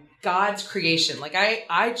about God's creation. Like I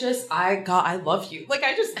love you. Like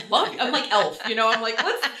I just love you. I'm like Elf, I'm like,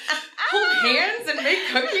 let's hold hands and make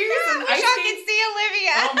cookies and ice cream. I can see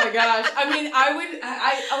Olivia. Oh my gosh. I mean,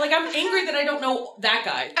 I'm angry that I don't know that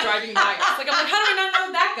guy driving by us. Like I'm like, how do I not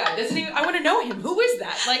know that guy? I want to know him. Who is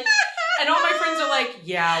that? Like, and all my friends are like,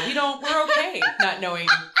 yeah, we're okay not knowing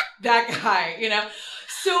that guy,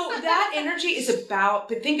 So that energy is about,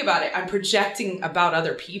 but think about it. I'm projecting about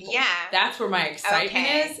other people. Yeah. That's where my excitement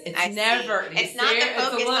is. It's never. It's not the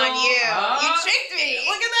focus on you. You tricked me.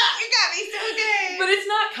 Look at that. You got me so good. But it's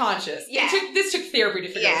not conscious. Yeah. This took therapy to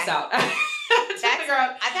figure this out. That's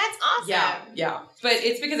awesome. Yeah. But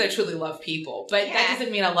it's because I truly love people. But that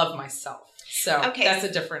doesn't mean I love myself. So that's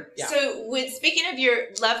a different, So speaking of your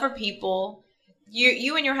love for people,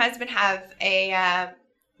 you and your husband have a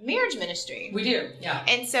marriage ministry. We do, yeah.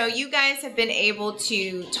 And so you guys have been able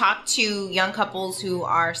to talk to young couples who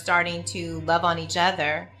are starting to love on each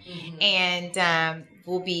other. Mm-hmm. And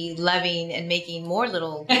will be loving and making more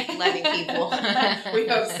little loving people. We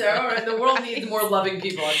hope so. The world needs more loving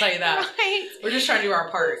people, I'll tell you that. Right. We're just trying to do our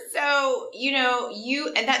part. So,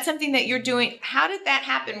 and that's something that you're doing. How did that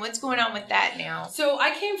happen? What's going on with that now? So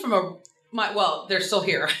I came from they're still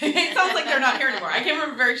here. It sounds like they're not here anymore. I came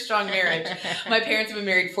from a very strong marriage. My parents have been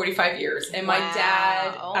married 45 years. And my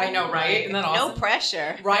dad, I know, right? Isn't that awesome? No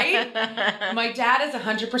pressure. Right? My dad is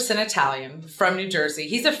 100% Italian from New Jersey.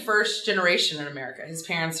 He's a first generation in America. His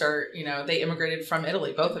parents are, they immigrated from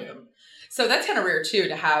Italy, both of them. So that's kind of rare too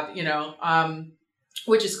to have,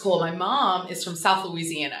 which is cool. My mom is from South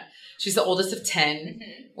Louisiana. She's the oldest of 10,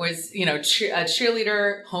 was, a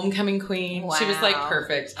cheerleader, homecoming queen. Wow. She was like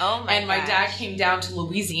perfect. Oh my And my dad came down to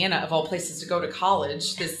Louisiana, of all places, to go to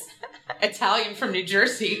college. This Italian from New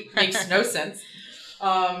Jersey makes no sense.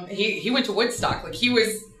 He went to Woodstock. Like he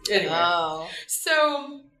was, anyway. Oh.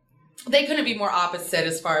 So they couldn't be more opposite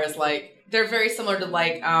as far as like, they're very similar to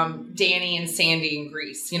like Danny and Sandy in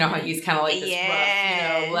Grease. You know how he's kind of like this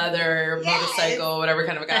rough, leather, motorcycle, whatever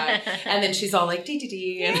kind of a guy. And then she's all like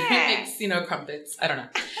dee and makes, crumpets. I don't know.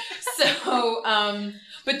 So,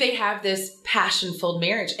 but they have this passion-filled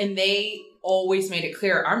marriage, and they always made it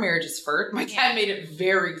clear our marriage is first. My dad made it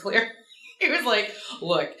very clear. He was like,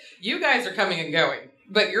 "Look, you guys are coming and going.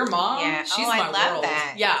 But your mom, she's my world." I love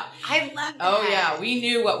that. Yeah. I love that. Oh, yeah. We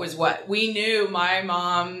knew what was what. We knew my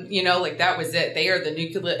mom, like that was it. They are the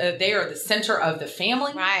nuclear, they are the center of the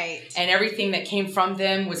family. Right. And everything that came from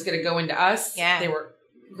them was going to go into us. Yeah. They were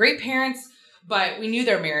great parents, but we knew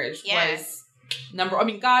their marriage was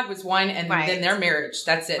God was one, and then their marriage.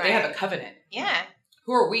 That's it. Right. They have a covenant. Yeah.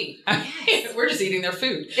 Who are we? Yes. We're just eating their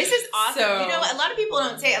food. This is awesome. So, a lot of people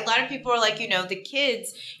don't say it. A lot of people are like, the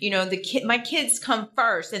kids, my kids come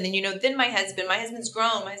first. And then, then my husband's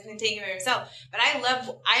grown. My husband's taking care of himself. But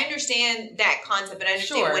I understand that concept, but I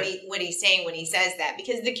understand what he's saying when he says that,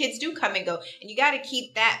 because the kids do come and go, and you got to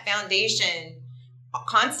keep that foundation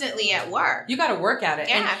constantly at work. You got to work at it.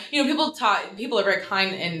 Yeah. And, people are very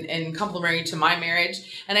kind and complimentary to my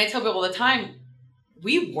marriage. And I tell people all the time,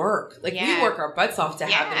 we work. We work our butts off to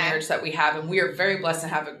have the marriage that we have. And we are very blessed to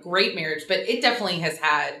have a great marriage. But it definitely has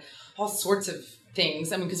had all sorts of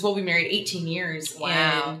things. I mean, because we'll be married 18 years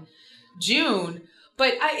in June.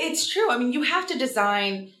 But it's true. I mean, you have to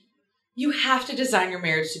design your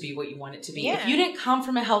marriage to be what you want it to be. Yeah. If you didn't come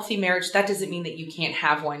from a healthy marriage, that doesn't mean that you can't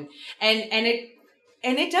have one.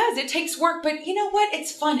 And it does. It takes work, but you know what?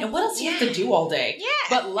 It's fun. And what else do you have to do all day? Yeah.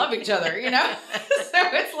 But love each other, So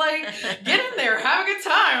it's like, get in there, have a good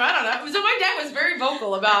time. I don't know. So my dad was very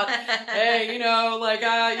vocal about, hey,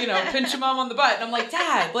 pinch your mom on the butt. And I'm like,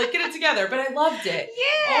 Dad, get it together. But I loved it.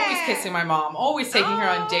 Yeah. Always kissing my mom, always taking her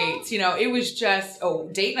on dates. It was just,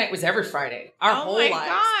 date night was every Friday. Our whole lives.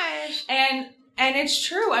 Gosh. And it's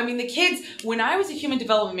true. I mean, the kids, when I was a human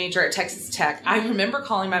development major at Texas Tech, I remember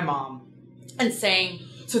calling my mom and saying,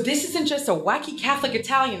 so this isn't just a wacky Catholic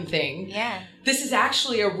Italian thing. Yeah. This is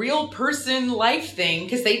actually a real person life thing.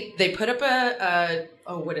 Because they put up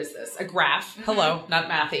what is this? A graph. Mm-hmm. Hello, not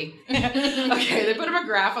mathy. Okay, they put up a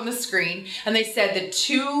graph on the screen. And they said the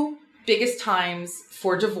two biggest times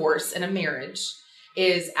for divorce in a marriage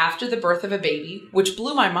is after the birth of a baby, which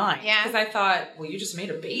blew my mind. Yeah. Because I thought, well, you just made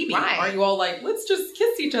a baby. Right. Are you all like, let's just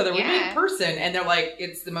kiss each other? We made a person. And they're like,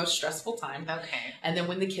 it's the most stressful time. Okay. And then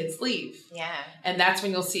when the kids leave. Yeah. And that's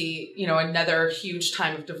when you'll see, another huge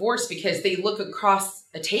time of divorce, because they look across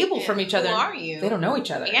a table from each other. Who are you? They don't know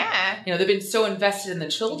each other. Yeah. They've been so invested in the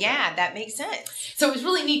children. Yeah, that makes sense. So it was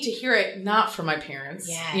really neat to hear it, not from my parents,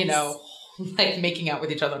 making out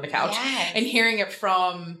with each other on the couch, and hearing it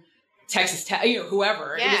from Texas Tech,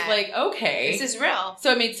 whoever. Yeah. It was like, okay. This is real.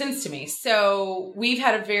 So it made sense to me. So we've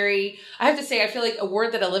had I have to say, I feel like a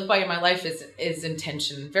word that I live by in my life is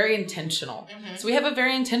intention. Very intentional. Mm-hmm. So we have a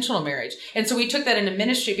very intentional marriage. And so we took that into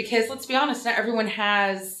ministry because, let's be honest, not everyone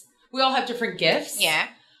we all have different gifts. Yeah.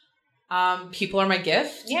 People are my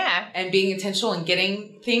gift. Yeah. And being intentional and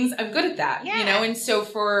getting things, I'm good at that. Yeah. And so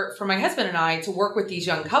for my husband and I to work with these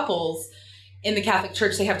young couples, in the Catholic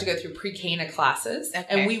Church, they have to go through pre-Cana classes,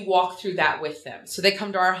 and we walk through that with them. So they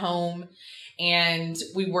come to our home, and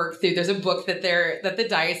we work through. There's a book that the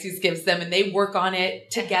diocese gives them, and they work on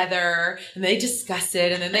it together, and they discuss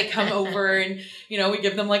it, and then they come over, and we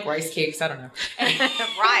give them like rice cakes. I don't know,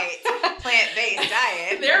 right? Plant-based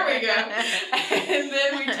diet. There we go. And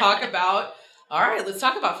then we talk about. All right, let's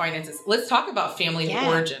talk about finances. Let's talk about family of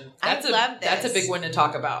origin. I love this. That's a big one to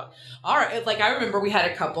talk about. All right, I remember we had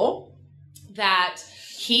a couple that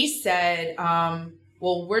he said,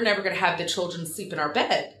 well, we're never going to have the children sleep in our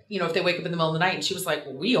bed, you know, if they wake up in the middle of the night. And she was like,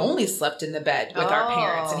 well, we only slept in the bed with our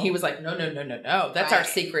parents. And he was like, no. That's our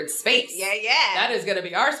sacred space. Yeah. That is going to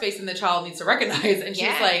be our space, and the child needs to recognize. And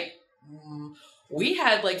she's like, we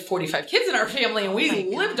had like 45 kids in our family, and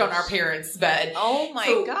we lived on our parents' bed. Oh my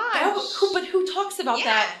gosh. But who talks about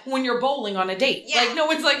that when you're bowling on a date? Yeah. Like, no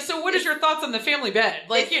one's like, so what is your thoughts on the family bed?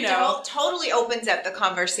 Like, you know. Totally opens up the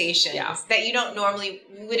conversations that you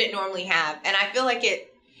wouldn't normally have. And I feel like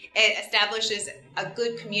it establishes a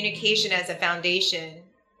good communication as a foundation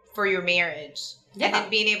for your marriage. Yeah. And then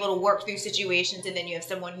being able to work through situations, and then you have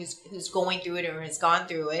someone who's going through it or has gone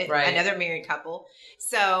through it, another married couple.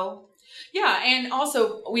 So... yeah, and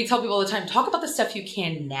also we tell people all the time, talk about the stuff you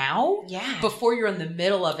can now before you're in the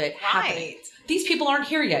middle of it happening. These people aren't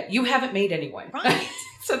here yet. You haven't made anyone. Right.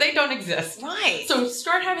 So they don't exist. Right. So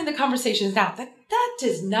start having the conversations now. That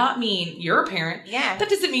does not mean you're a parent. Yeah. That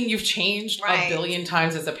doesn't mean you've changed a billion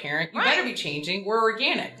times as a parent. You better be changing. We're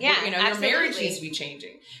organic. Yeah, you know, your marriage needs to be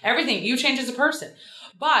changing. Everything. You change as a person.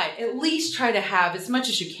 But at least try to have, as much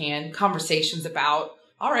as you can, conversations about,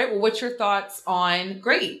 all right, well, what's your thoughts on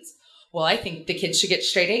grades? Well, I think the kids should get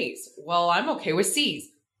straight A's. Well, I'm okay with C's.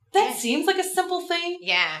 That seems like a simple thing.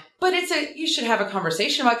 Yeah. But you should have a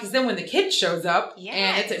conversation about, because then when the kid shows up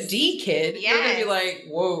and it's a D kid, you're going to be like,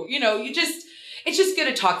 whoa, you know, it's just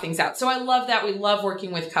good to talk things out. So I love that. We love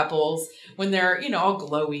working with couples when they're, you know, all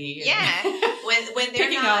glowy. Yeah. When they're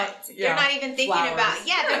not even thinking about,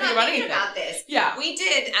 they're not thinking about this. Yeah. We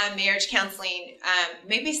did marriage counseling,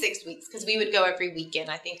 maybe 6 weeks, because we would go every weekend,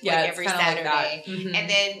 I think, like every Saturday. Like and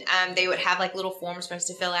then they would have like little forms for us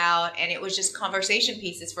to fill out. And it was just conversation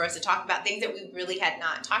pieces for us to talk about things that we really had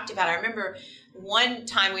not talked about. I remember one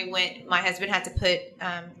time we went, my husband had to put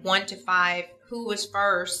 1 to 5, who was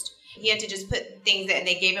first. He had to just put things and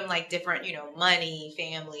they gave him like different, you know, money,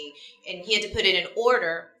 family, and he had to put it in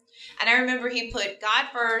order. And I remember he put God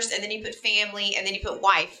first, and then he put family, and then he put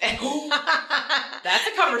wife. That's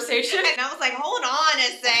a conversation. And I was like, hold on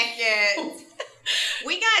a second.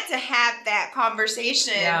 We got to have that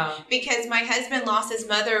conversation because my husband lost his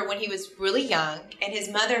mother when he was really young, and his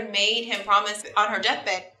mother made him promise on her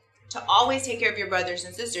deathbed to always take care of your brothers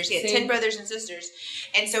and sisters. He had 10 brothers and sisters.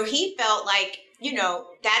 And so he felt like, you know,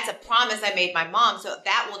 that's a promise I made my mom, so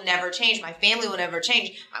that will never change. My family will never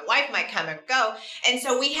change. My wife might come and go. And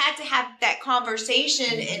so we had to have that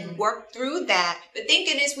conversation and work through that. But thank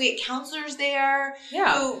goodness we had counselors there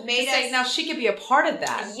who made us. Now she could be a part of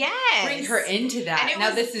that. Yes. Bring her into that. Now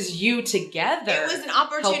this is you together. It was an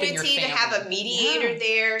opportunity to have a mediator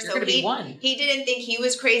there. So he didn't think he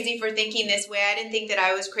was crazy for thinking this way. I didn't think that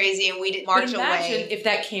I was crazy, and we didn't march away. Imagine if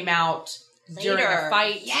that came out during a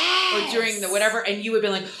fight or during the whatever, and you would be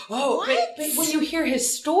like, oh, but when you hear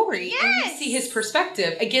his story and you see his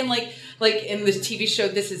perspective, again, like in this TV show,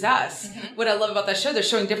 This Is Us, what I love about that show, they're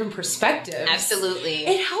showing different perspectives. Absolutely.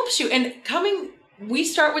 It helps you. And we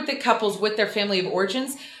start with the couples with their family of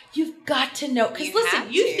origins. You've got to know, because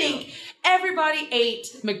listen, you think everybody ate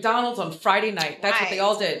McDonald's on Friday night. That's what they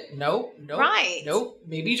all did. Nope.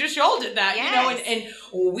 Maybe just y'all did that, you know,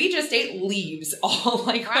 and we just ate leaves all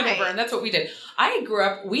whatever. And that's what we did. I grew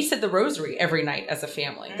up, we said the rosary every night as a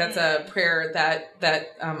family. That's a prayer that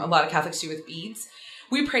a lot of Catholics do with beads.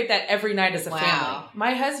 We prayed that every night as a family.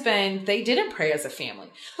 My husband, they didn't pray as a family.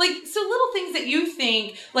 Like, so little things that you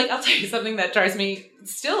think, like, I'll tell you something that drives me,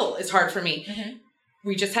 still is hard for me.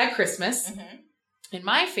 We just had Christmas. In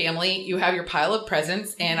my family, you have your pile of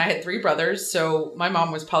presents, and I had 3 brothers, so my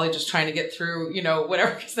mom was probably just trying to get through, you know,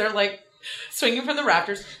 whatever, because they're like swinging from the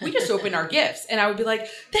rafters. We just opened our gifts, and I would be like,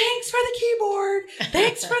 thanks for the keyboard,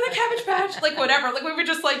 thanks for the Cabbage Patch, like whatever. Like we would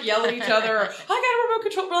just like yell at each other, or, I got a remote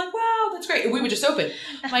control. We're like, wow, that's great. And we would just open.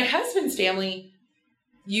 My husband's family,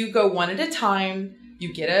 you go one at a time.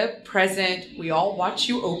 You get a present. We all watch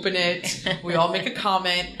you open it. We all make a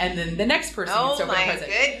comment, and then the next person gets to open a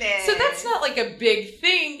present. Oh my goodness! So that's not like a big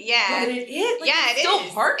thing. Yeah, but it is. Like, it's still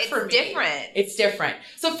hard for me. It's different. It's different.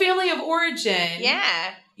 So family of origin.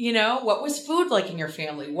 Yeah. You know, what was food like in your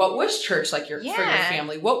family? What was church like for your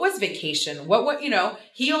family? What was vacation? What you know?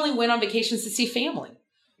 He only went on vacations to see family.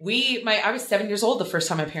 I was 7 years old the first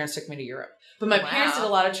time my parents took me to Europe, but my parents did a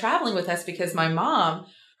lot of traveling with us because my mom.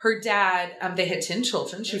 Her dad, they had 10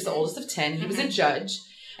 children. She was the oldest of 10. He was a judge.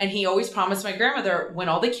 And he always promised my grandmother, when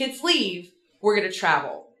all the kids leave, we're going to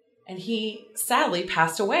travel. And he sadly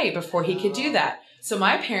passed away before he could do that. So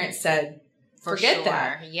my parents said, forget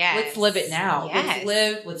that. Yes. Let's live it now. Yes.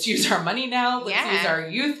 Let's use our money now. Let's use our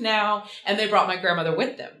youth now. And they brought my grandmother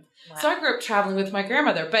with them. Wow. So I grew up traveling with my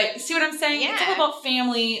grandmother. But see what I'm saying? Yeah. It's all about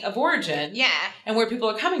family of origin. Yeah. And where people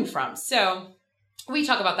are coming from. So we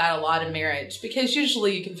talk about that a lot in marriage because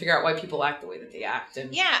usually you can figure out why people act the way that they act.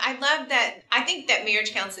 And yeah, I love that. I think that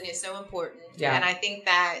marriage counseling is so important. Yeah. And I think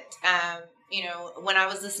that, when I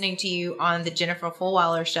was listening to you on the Jennifer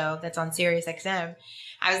Fulwiler show that's on Sirius XM,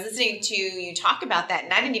 I was listening to you talk about that,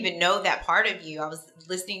 and I didn't even know that part of you. I was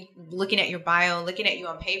looking at your bio, looking at you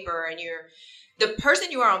on paper, and you're the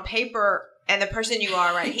person you are on paper and the person you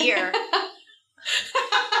are right here.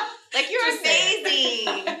 Like, you're just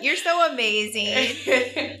amazing. You're so amazing.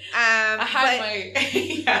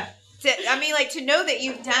 To know that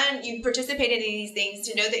you've participated in these things,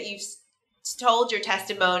 to know that you've told your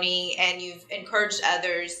testimony and you've encouraged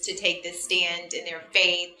others to take this stand in their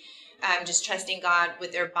faith, just trusting God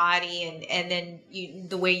with their body, and then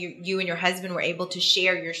the way you and your husband were able to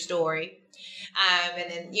share your story, and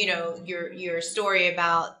then your story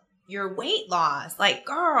about your weight loss. Like,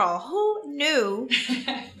 girl, who knew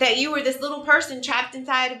that you were this little person trapped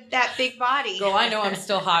inside of that big body? Girl, I know I'm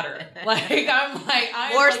still hotter.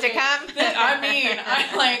 Wars to come.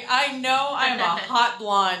 I know I'm a hot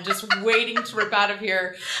blonde just waiting to rip out of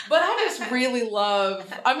here. But I just really love,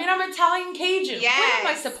 I'm Italian Cajun. Yes. What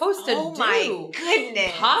am I supposed to do? Oh my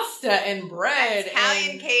goodness. Pasta and bread.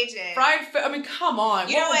 Italian and Cajun. Fried food. Come on.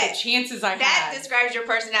 You know what were what? the chances I had? That describes your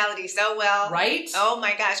personality so well. Right? Oh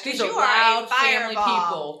my gosh. These are loud family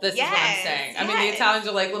people. This is what I'm saying. Yes. The Italians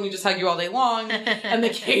are like, let me just hug you all day long. And the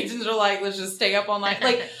Cajuns are like, let's just stay up all night.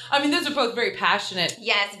 Those are both very passionate.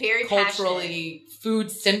 Yes, very culturally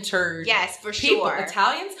food-centered. Yes, for people. sure.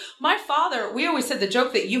 Italians. My father, we always said the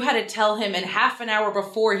joke that you had to tell him in half an hour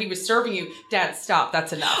before he was serving you, Dad, stop.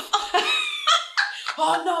 That's enough.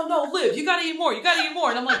 Oh, no, Liv, you gotta eat more.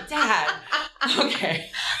 And I'm like, Dad,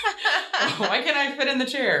 okay. Why can't I fit in the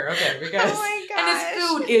chair? Okay, because... Oh my gosh. And his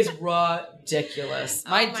food is ridiculous.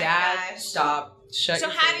 My dad, gosh. Stop. Shut So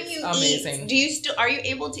your how face. do you Amazing. eat? Do you are you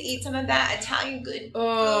able to eat some of that Italian food with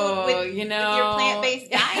your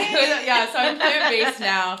plant-based diet? Yeah, so I'm plant-based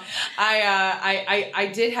now.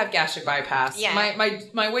 I did have gastric bypass. Yeah.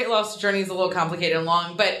 My weight loss journey is a little complicated and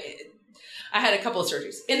long, but I had a couple of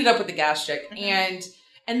surgeries. Ended up with the gastric, and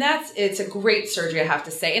it's a great surgery, I have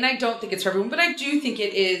to say. And I don't think it's for everyone, but I do think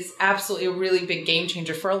it is absolutely a really big game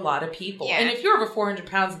changer for a lot of people. Yeah. And if you're over 400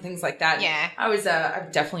 pounds and things like that,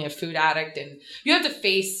 I'm definitely a food addict, and you have to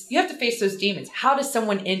face those demons. How does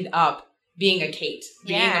someone end up being a Kate,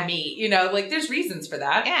 being a me? There's reasons for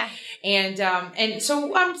that. Yeah. And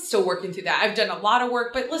so I'm still working through that. I've done a lot of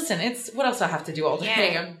work, but listen, it's what else I have to do all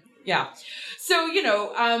day.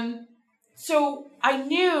 So I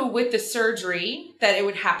knew with the surgery that it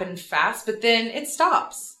would happen fast, but then it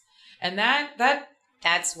stops. And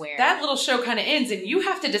that's where that little show kind of ends, and you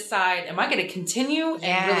have to decide, am I going to continue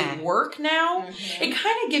and really work now? Mm-hmm. It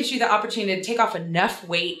kind of gives you the opportunity to take off enough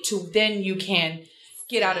weight to then you can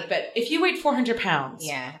get out of bed. If you weighed 400 pounds,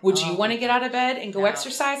 would you want to get out of bed and go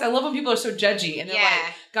exercise? I love when people are so judgy and they're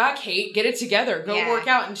like, God, Kate, get it together. Go work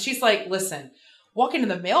out. And she's like, listen, walking in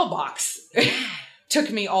the mailbox took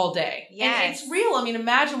me all day. Yes. And it's real.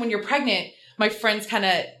 Imagine when you're pregnant, my friends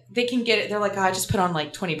they can get it. They're like, I just put on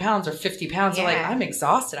like 20 pounds or 50 pounds. They're like, I'm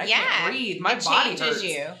exhausted. I can't breathe. My body hurts.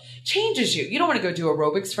 Changes you. You don't want to go do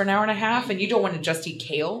aerobics for an hour and a half, and you don't want to just eat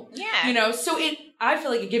kale. Yeah. So I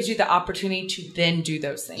feel like it gives you the opportunity to then do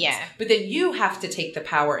those things. Yeah. But then you have to take the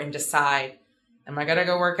power and decide, am I going to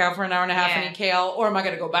go work out for an hour and a half and eat kale, or am I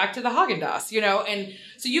going to go back to the Haagen-Dazs? And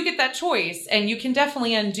so you get that choice, and you can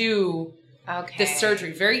definitely undo this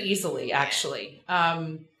surgery very easily, actually.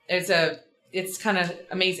 It's kind of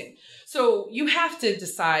amazing. So you have to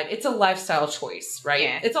decide. It's a lifestyle choice, right?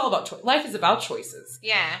 Yeah. It's all about choice. Life is about choices.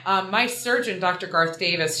 Yeah. My surgeon, Dr. Garth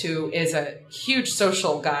Davis, who is a huge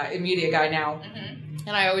social guy, media guy now, and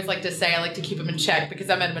I always like to say I like to keep him in check because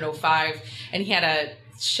I met him in 2005, and he had a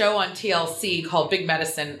show on TLC called Big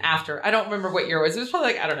Medicine after. I don't remember what year it was. It was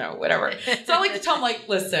probably I don't know, whatever. So I like to tell him,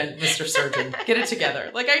 listen, Mr. Surgeon, get it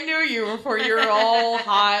together. I knew you before you were all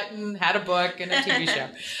hot and had a book and a TV show.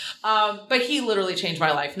 But he literally changed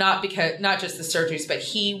my life. Not just the surgeries, but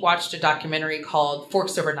he watched a documentary called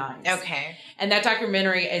Forks Over Knives. Okay. And that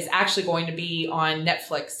documentary is actually going to be on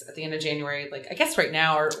Netflix at the end of January, I guess right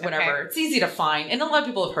now or whatever. Okay. It's easy to find. And a lot of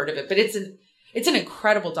people have heard of it, but it's an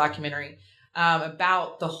incredible documentary.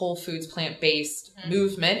 About the Whole Foods plant-based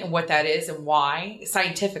movement and what that is and why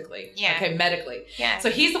scientifically, medically. Yeah. So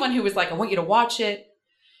he's the one who was like, I want you to watch it,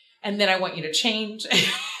 and then I want you to change.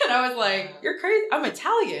 And I was like, you're crazy. I'm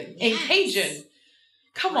Italian and Cajun.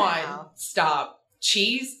 Come on, stop.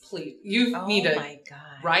 Cheese, please. You need to. Oh my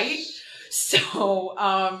God. Right? So,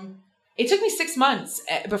 it took me 6 months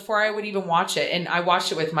before I would even watch it, and I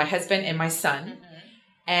watched it with my husband and my son.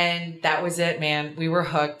 And that was it, man. We were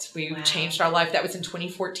hooked. We changed our life. That was in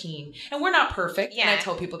 2014. And we're not perfect. Yeah. And I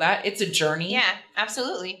tell people that. It's a journey. Yeah,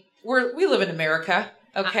 absolutely. We live in America.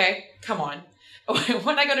 Okay? Come on.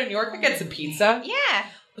 When I go to New York, I get some pizza. Yeah.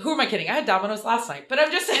 Who am I kidding? I had Domino's last night, but I'm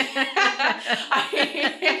just saying, I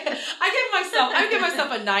give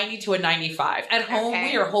myself a 90 to a 95. At home,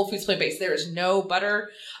 we are whole foods plant-based. There is no butter.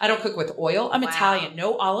 I don't cook with oil. I'm Italian.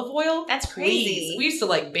 No olive oil. That's crazy. Please. We used to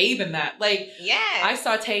like bathe in that. Like, I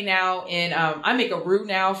saute now in, I make a roux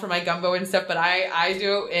now for my gumbo and stuff, but I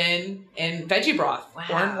do it in veggie broth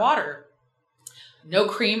or in water. No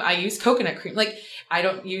cream. I use coconut cream. Like, I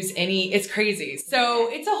don't use any, it's crazy. So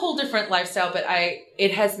it's a whole different lifestyle, but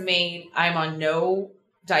I'm on no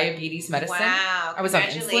diabetes medicine. Wow. I was on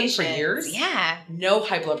insulin for years. Yeah. No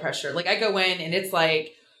high blood pressure. Like I go in and it's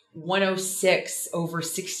like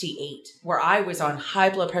 106/68, where I was on high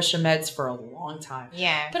blood pressure meds for a long time.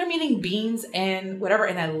 Yeah. But I'm eating beans and whatever,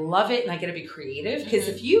 and I love it, and I get to be creative, because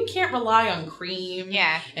if you can't rely on cream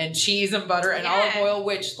and cheese and butter and olive oil,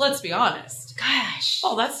 which, let's be honest, gosh,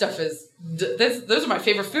 all that stuff is, those are my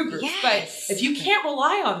favorite food groups. Yes. But if you can't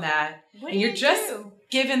rely on that, and you're just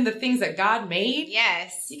given the things that God made,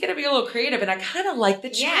 you got to be a little creative. And I kind of like the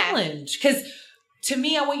challenge, because to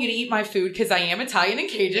me, I want you to eat my food, because I am Italian and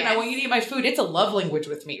Cajun. I want you to eat my food. It's a love language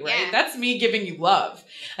with me, right? That's me giving you love.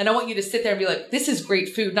 And I want you to sit there and be like, this is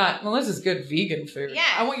great food, not, well, this is good vegan food. Yeah.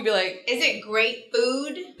 I want you to be like, is it great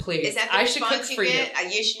food? Please. Is that the I should cook for you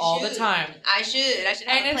all the time. I should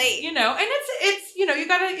have a plate. You know, and it's you know, you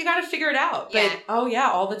gotta figure it out. But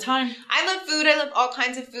all the time. I love food. I love all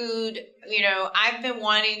kinds of food. You know, I've been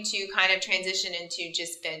wanting to kind of transition into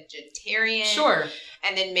just vegetarian. Sure.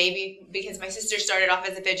 And then maybe because my sister started off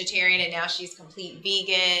as a vegetarian and now she's complete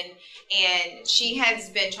vegan, and she has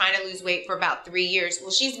been trying to lose weight for about 3 years. Well,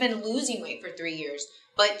 she's been losing weight for 3 years,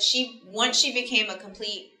 but once she became a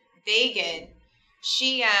complete vegan,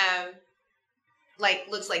 she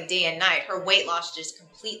looks like day and night. Her weight loss just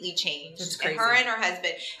completely changed. That's crazy. And her and her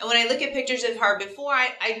husband. And when I look at pictures of her before,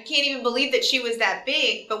 I can't even believe that she was that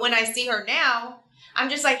big. But when I see her now, I'm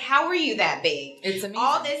just like, how were you that big? It's amazing.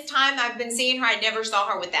 All this time I've been seeing her, I never saw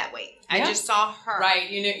her with that weight. I just saw her. Right.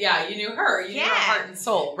 You knew her. You knew her heart and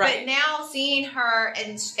soul. Right. But now seeing her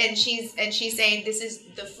and she's saying,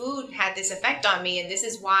 the food had this effect on me, and this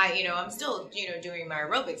is why, you know, I'm still, you know, doing my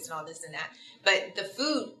aerobics and all this and that. But the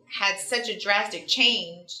food had such a drastic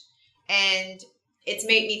change, and it's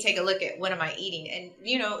made me take a look at what am I eating. And,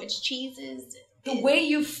 you know, it's cheeses. The way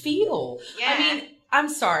you feel. Yeah. I mean, I'm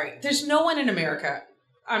sorry. There's no one in America.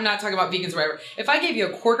 I'm not talking about vegans or whatever. If I gave you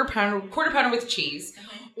a quarter pounder with cheese,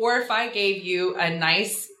 or if I gave you a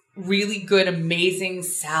nice, really good, amazing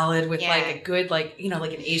salad with like a good, like, you know,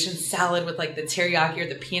 like an Asian salad with like the teriyaki or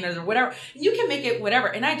the peanuts or whatever, you can make it whatever.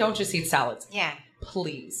 And I don't just eat salads. Yeah.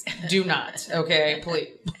 Please do not. Okay. Please.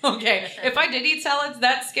 Okay. If I did eat salads,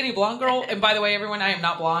 that skinny blonde girl, and by the way, everyone, I am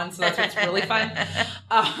not blonde, so that's what's really fun.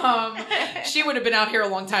 She would have been out here a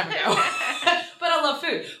long time ago. But I love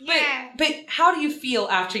food. But how do you feel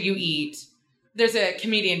after you eat? There's a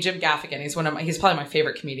comedian, Jim Gaffigan. He's probably my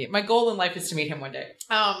favorite comedian. My goal in life is to meet him one day.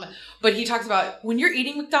 But he talks about when you're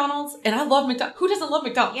eating McDonald's, and I love McDonald's. Who doesn't love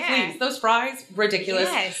McDonald's? Yeah. Please. Those fries, ridiculous.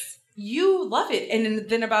 Yes. You love it. And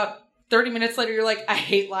then about 30 minutes later, you're like, I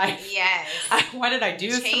hate life. Yes. Why did I do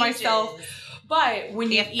this to myself? But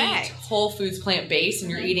when you eat whole foods, plant-based,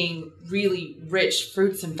 and you're eating really rich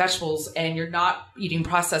fruits and vegetables, and you're not eating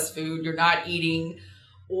processed food, you're not eating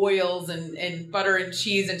oils and butter and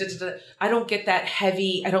cheese and I don't get that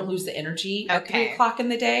heavy. I don't lose the energy at 3 o'clock in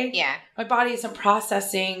the day. Yeah. My body isn't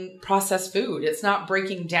processing processed food. It's not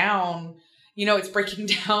breaking down. You know, it's breaking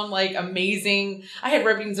down like amazing. I had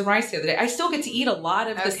red beans and rice the other day. I still get to eat a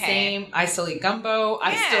lot of the same. I still eat gumbo.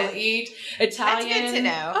 I still eat Italian. That's good to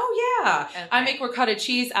know. Oh, yeah. Okay. I make ricotta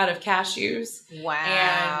cheese out of cashews.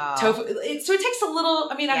 Wow. And tofu. So it takes a little,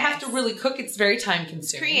 I mean, I have to really cook. It's very time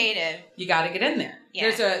consuming. Creative. You got to get in there.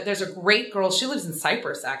 Yeah. There's a great girl. She lives in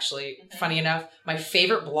Cyprus, actually. Funny enough. My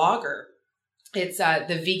favorite blogger. It's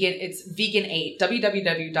It's Vegan8.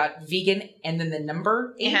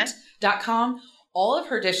 www.vegan8.com. All of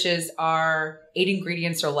her dishes are 8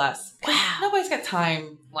 ingredients or less. Wow. Nobody's got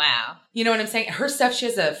time. Wow. You know what I'm saying? Her stuff, she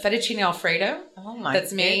has a fettuccine Alfredo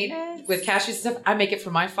that's made with cashews and stuff. I make it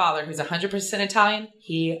for my father, who's 100% Italian.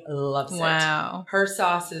 He loves it. Wow. Her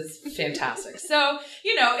sauce is fantastic. So,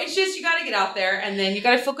 you know, it's just, you got to get out there, and then you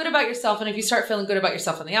got to feel good about yourself. And if you start feeling good about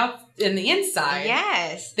yourself in the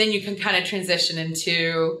inside, then you can kind of transition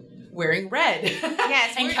into wearing red.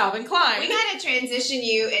 Yes. And Calvin Klein. We got to transition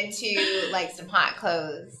you into like some hot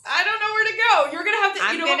clothes. I don't know where to go. You're going to have to,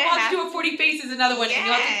 we'll have to do a 40 faces is another one. Yes. And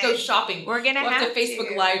you'll have to go shopping. We're going to have to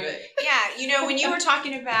Facebook Live it. Yeah. When you were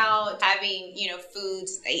talking about having,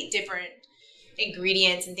 foods, different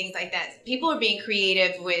ingredients and things like that, people are being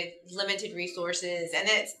creative with limited resources. And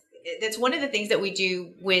that's one of the things that we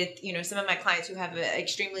do with, some of my clients who have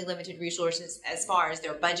extremely limited resources as far as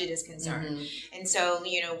their budget is concerned. Mm-hmm. And so,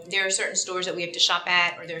 there are certain stores that we have to shop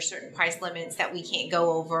at, or there are certain price limits that we can't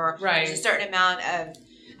go over. Right. There's a certain amount of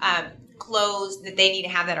clothes that they need to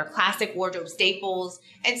have that are classic wardrobe staples.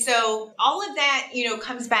 And so all of that,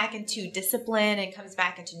 comes back into discipline and comes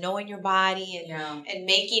back into knowing your body and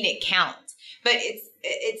making it count. But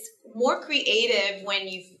it's more creative when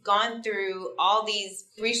you've gone through all these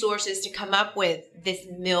resources to come up with this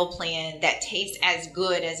meal plan that tastes as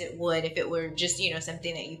good as it would if it were just,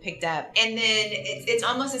 something that you picked up. And then it's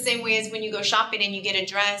almost the same way as when you go shopping and you get a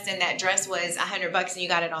dress and that dress was $100 and you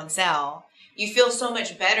got it on sale. You feel so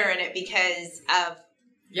much better in it because of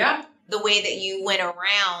the way that you went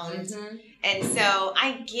around. Mm-hmm. And so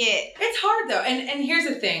I get... It's hard though. And here's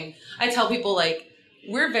the thing. I tell people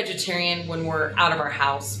we're vegetarian when we're out of our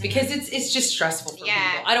house because it's just stressful for people.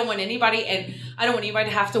 I don't want anybody to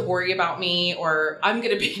have to worry about me, or I'm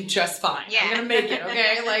going to be just fine. Yeah. I'm going to make it,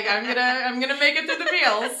 okay? I'm going to make it through the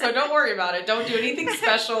meals. So don't worry about it. Don't do anything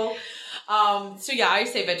special. I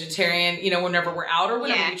say vegetarian, whenever we're out or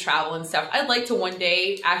whenever we travel and stuff. I'd like to one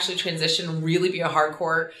day actually transition and really be a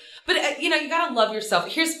hardcore. But, you got to love yourself.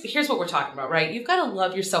 Here's what we're talking about, right? You've got to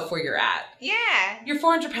love yourself where you're at. Yeah. You're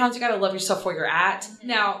 400 pounds. You got to love yourself where you're at. Mm-hmm.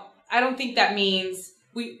 Now, I don't think that means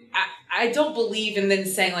I don't believe in then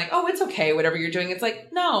saying oh, it's okay, whatever you're doing. It's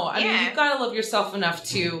no. I mean, you've got to love yourself enough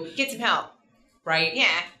to get some help. Right?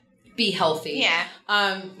 Yeah. Be healthy. Yeah.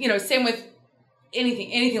 Same with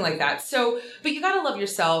anything like that. So, but you got to love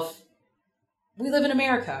yourself. We live in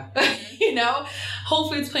America, Whole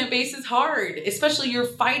Foods plant-based is hard, especially you're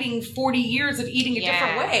fighting 40 years of eating a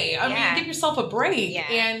different way. I mean, give yourself a break. Yeah.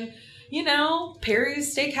 And,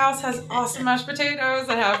 Perry's Steakhouse has awesome mashed potatoes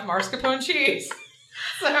that have mascarpone cheese.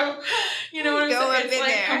 So, what I'm saying?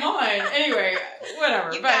 It's come on. Anyway,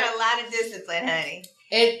 whatever. You've got a lot of discipline, honey.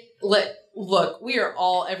 Look, we are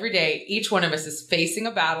all every day, each one of us is facing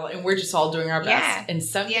a battle and we're just all doing our best. Yeah. And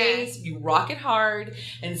some days you rock it hard,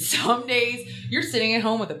 and some days you're sitting at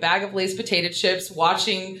home with a bag of Lay's potato chips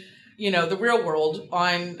watching, The Real World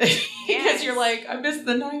on because you're I miss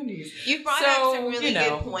the 90s. You brought up some really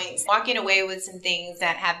good points. Walking away with some things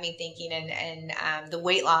that have me thinking and the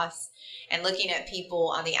weight loss and looking at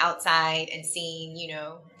people on the outside and seeing,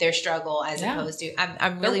 their struggle as opposed to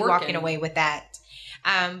I'm really walking away with that.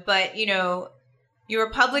 But you're a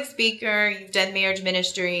public speaker, you've done marriage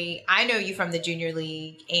ministry. I know you from the Junior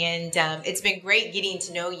League, and it's been great getting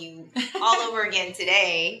to know you all over again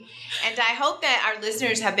today. And I hope that our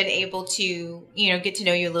listeners have been able to, get to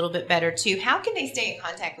know you a little bit better too. How can they stay in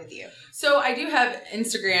contact with you? So I do have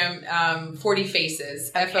Instagram, 40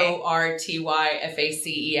 Faces, FORTYFACES.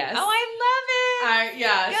 Oh, I love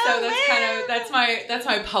it. So that's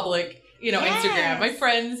my public Instagram. My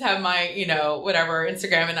friends have my, whatever,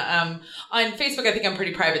 Instagram. And on Facebook, I think I'm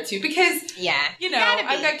pretty private too because,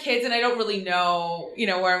 I've got kids and I don't really know,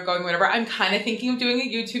 where I'm going, whatever. I'm kind of thinking of doing a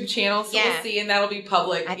YouTube channel. So we'll see. And that'll be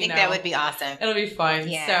public. I think that would be awesome. It'll be fun.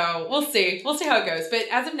 Yeah. So we'll see. We'll see how it goes. But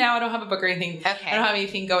as of now, I don't have a book or anything. Okay. I don't have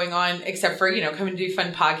anything going on except for, coming to do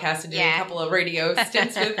fun podcasts and doing a couple of radio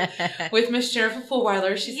stints with Miss Jennifer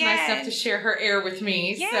Fulweiler. She's nice enough to share her air with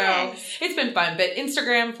me. Yes. So it's been fun. But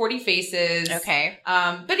Instagram, 40 Faces. Okay.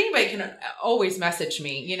 But anybody can always message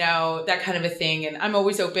me, that kind of a thing. And I'm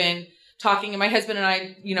always open talking. And my husband and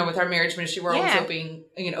I, with our marriage ministry, we're always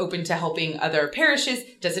open to helping other parishes.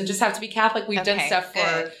 Doesn't just have to be Catholic. We've done stuff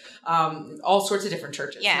for all sorts of different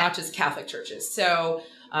churches, not just Catholic churches. So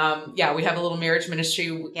we have a little marriage ministry,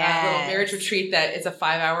 a little marriage retreat that is a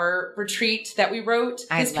 5-hour retreat that we wrote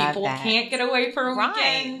because people can't get away for a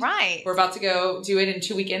weekend. Right. We're about to go do it in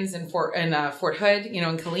 2 weekends in Fort Hood,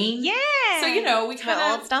 in Killeen. Yeah. So, we kind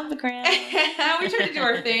of old stomping ground. We try to do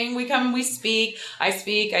our thing. We come and we speak. I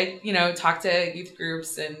speak. I, talk to youth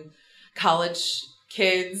groups and college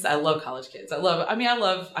kids. I love college kids.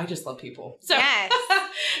 I just love people. So, yes.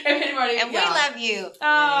 If anybody, and we love you.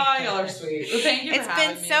 Oh, y'all are sweet. Well, thank you for having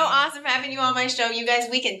me. It's been so awesome having you on my show. You guys,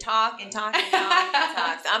 we can talk and talk and talk and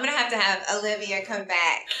talk. So I'm going to have Olivia come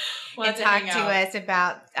back and talk to us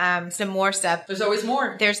about some more stuff. There's always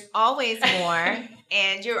more. There's always more.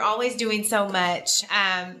 And you're always doing so much.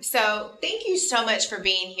 So thank you so much for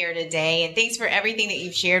being here today. And thanks for everything that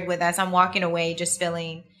you've shared with us. I'm walking away just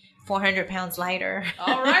feeling 400 pounds lighter.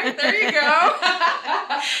 All right, there you go.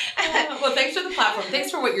 Well, thanks for the platform.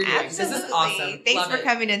 Thanks for what you're doing. Absolutely. This is awesome. Thanks for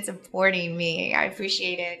coming and supporting me. I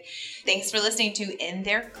appreciate it. Thanks for listening to In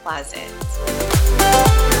Their Closet.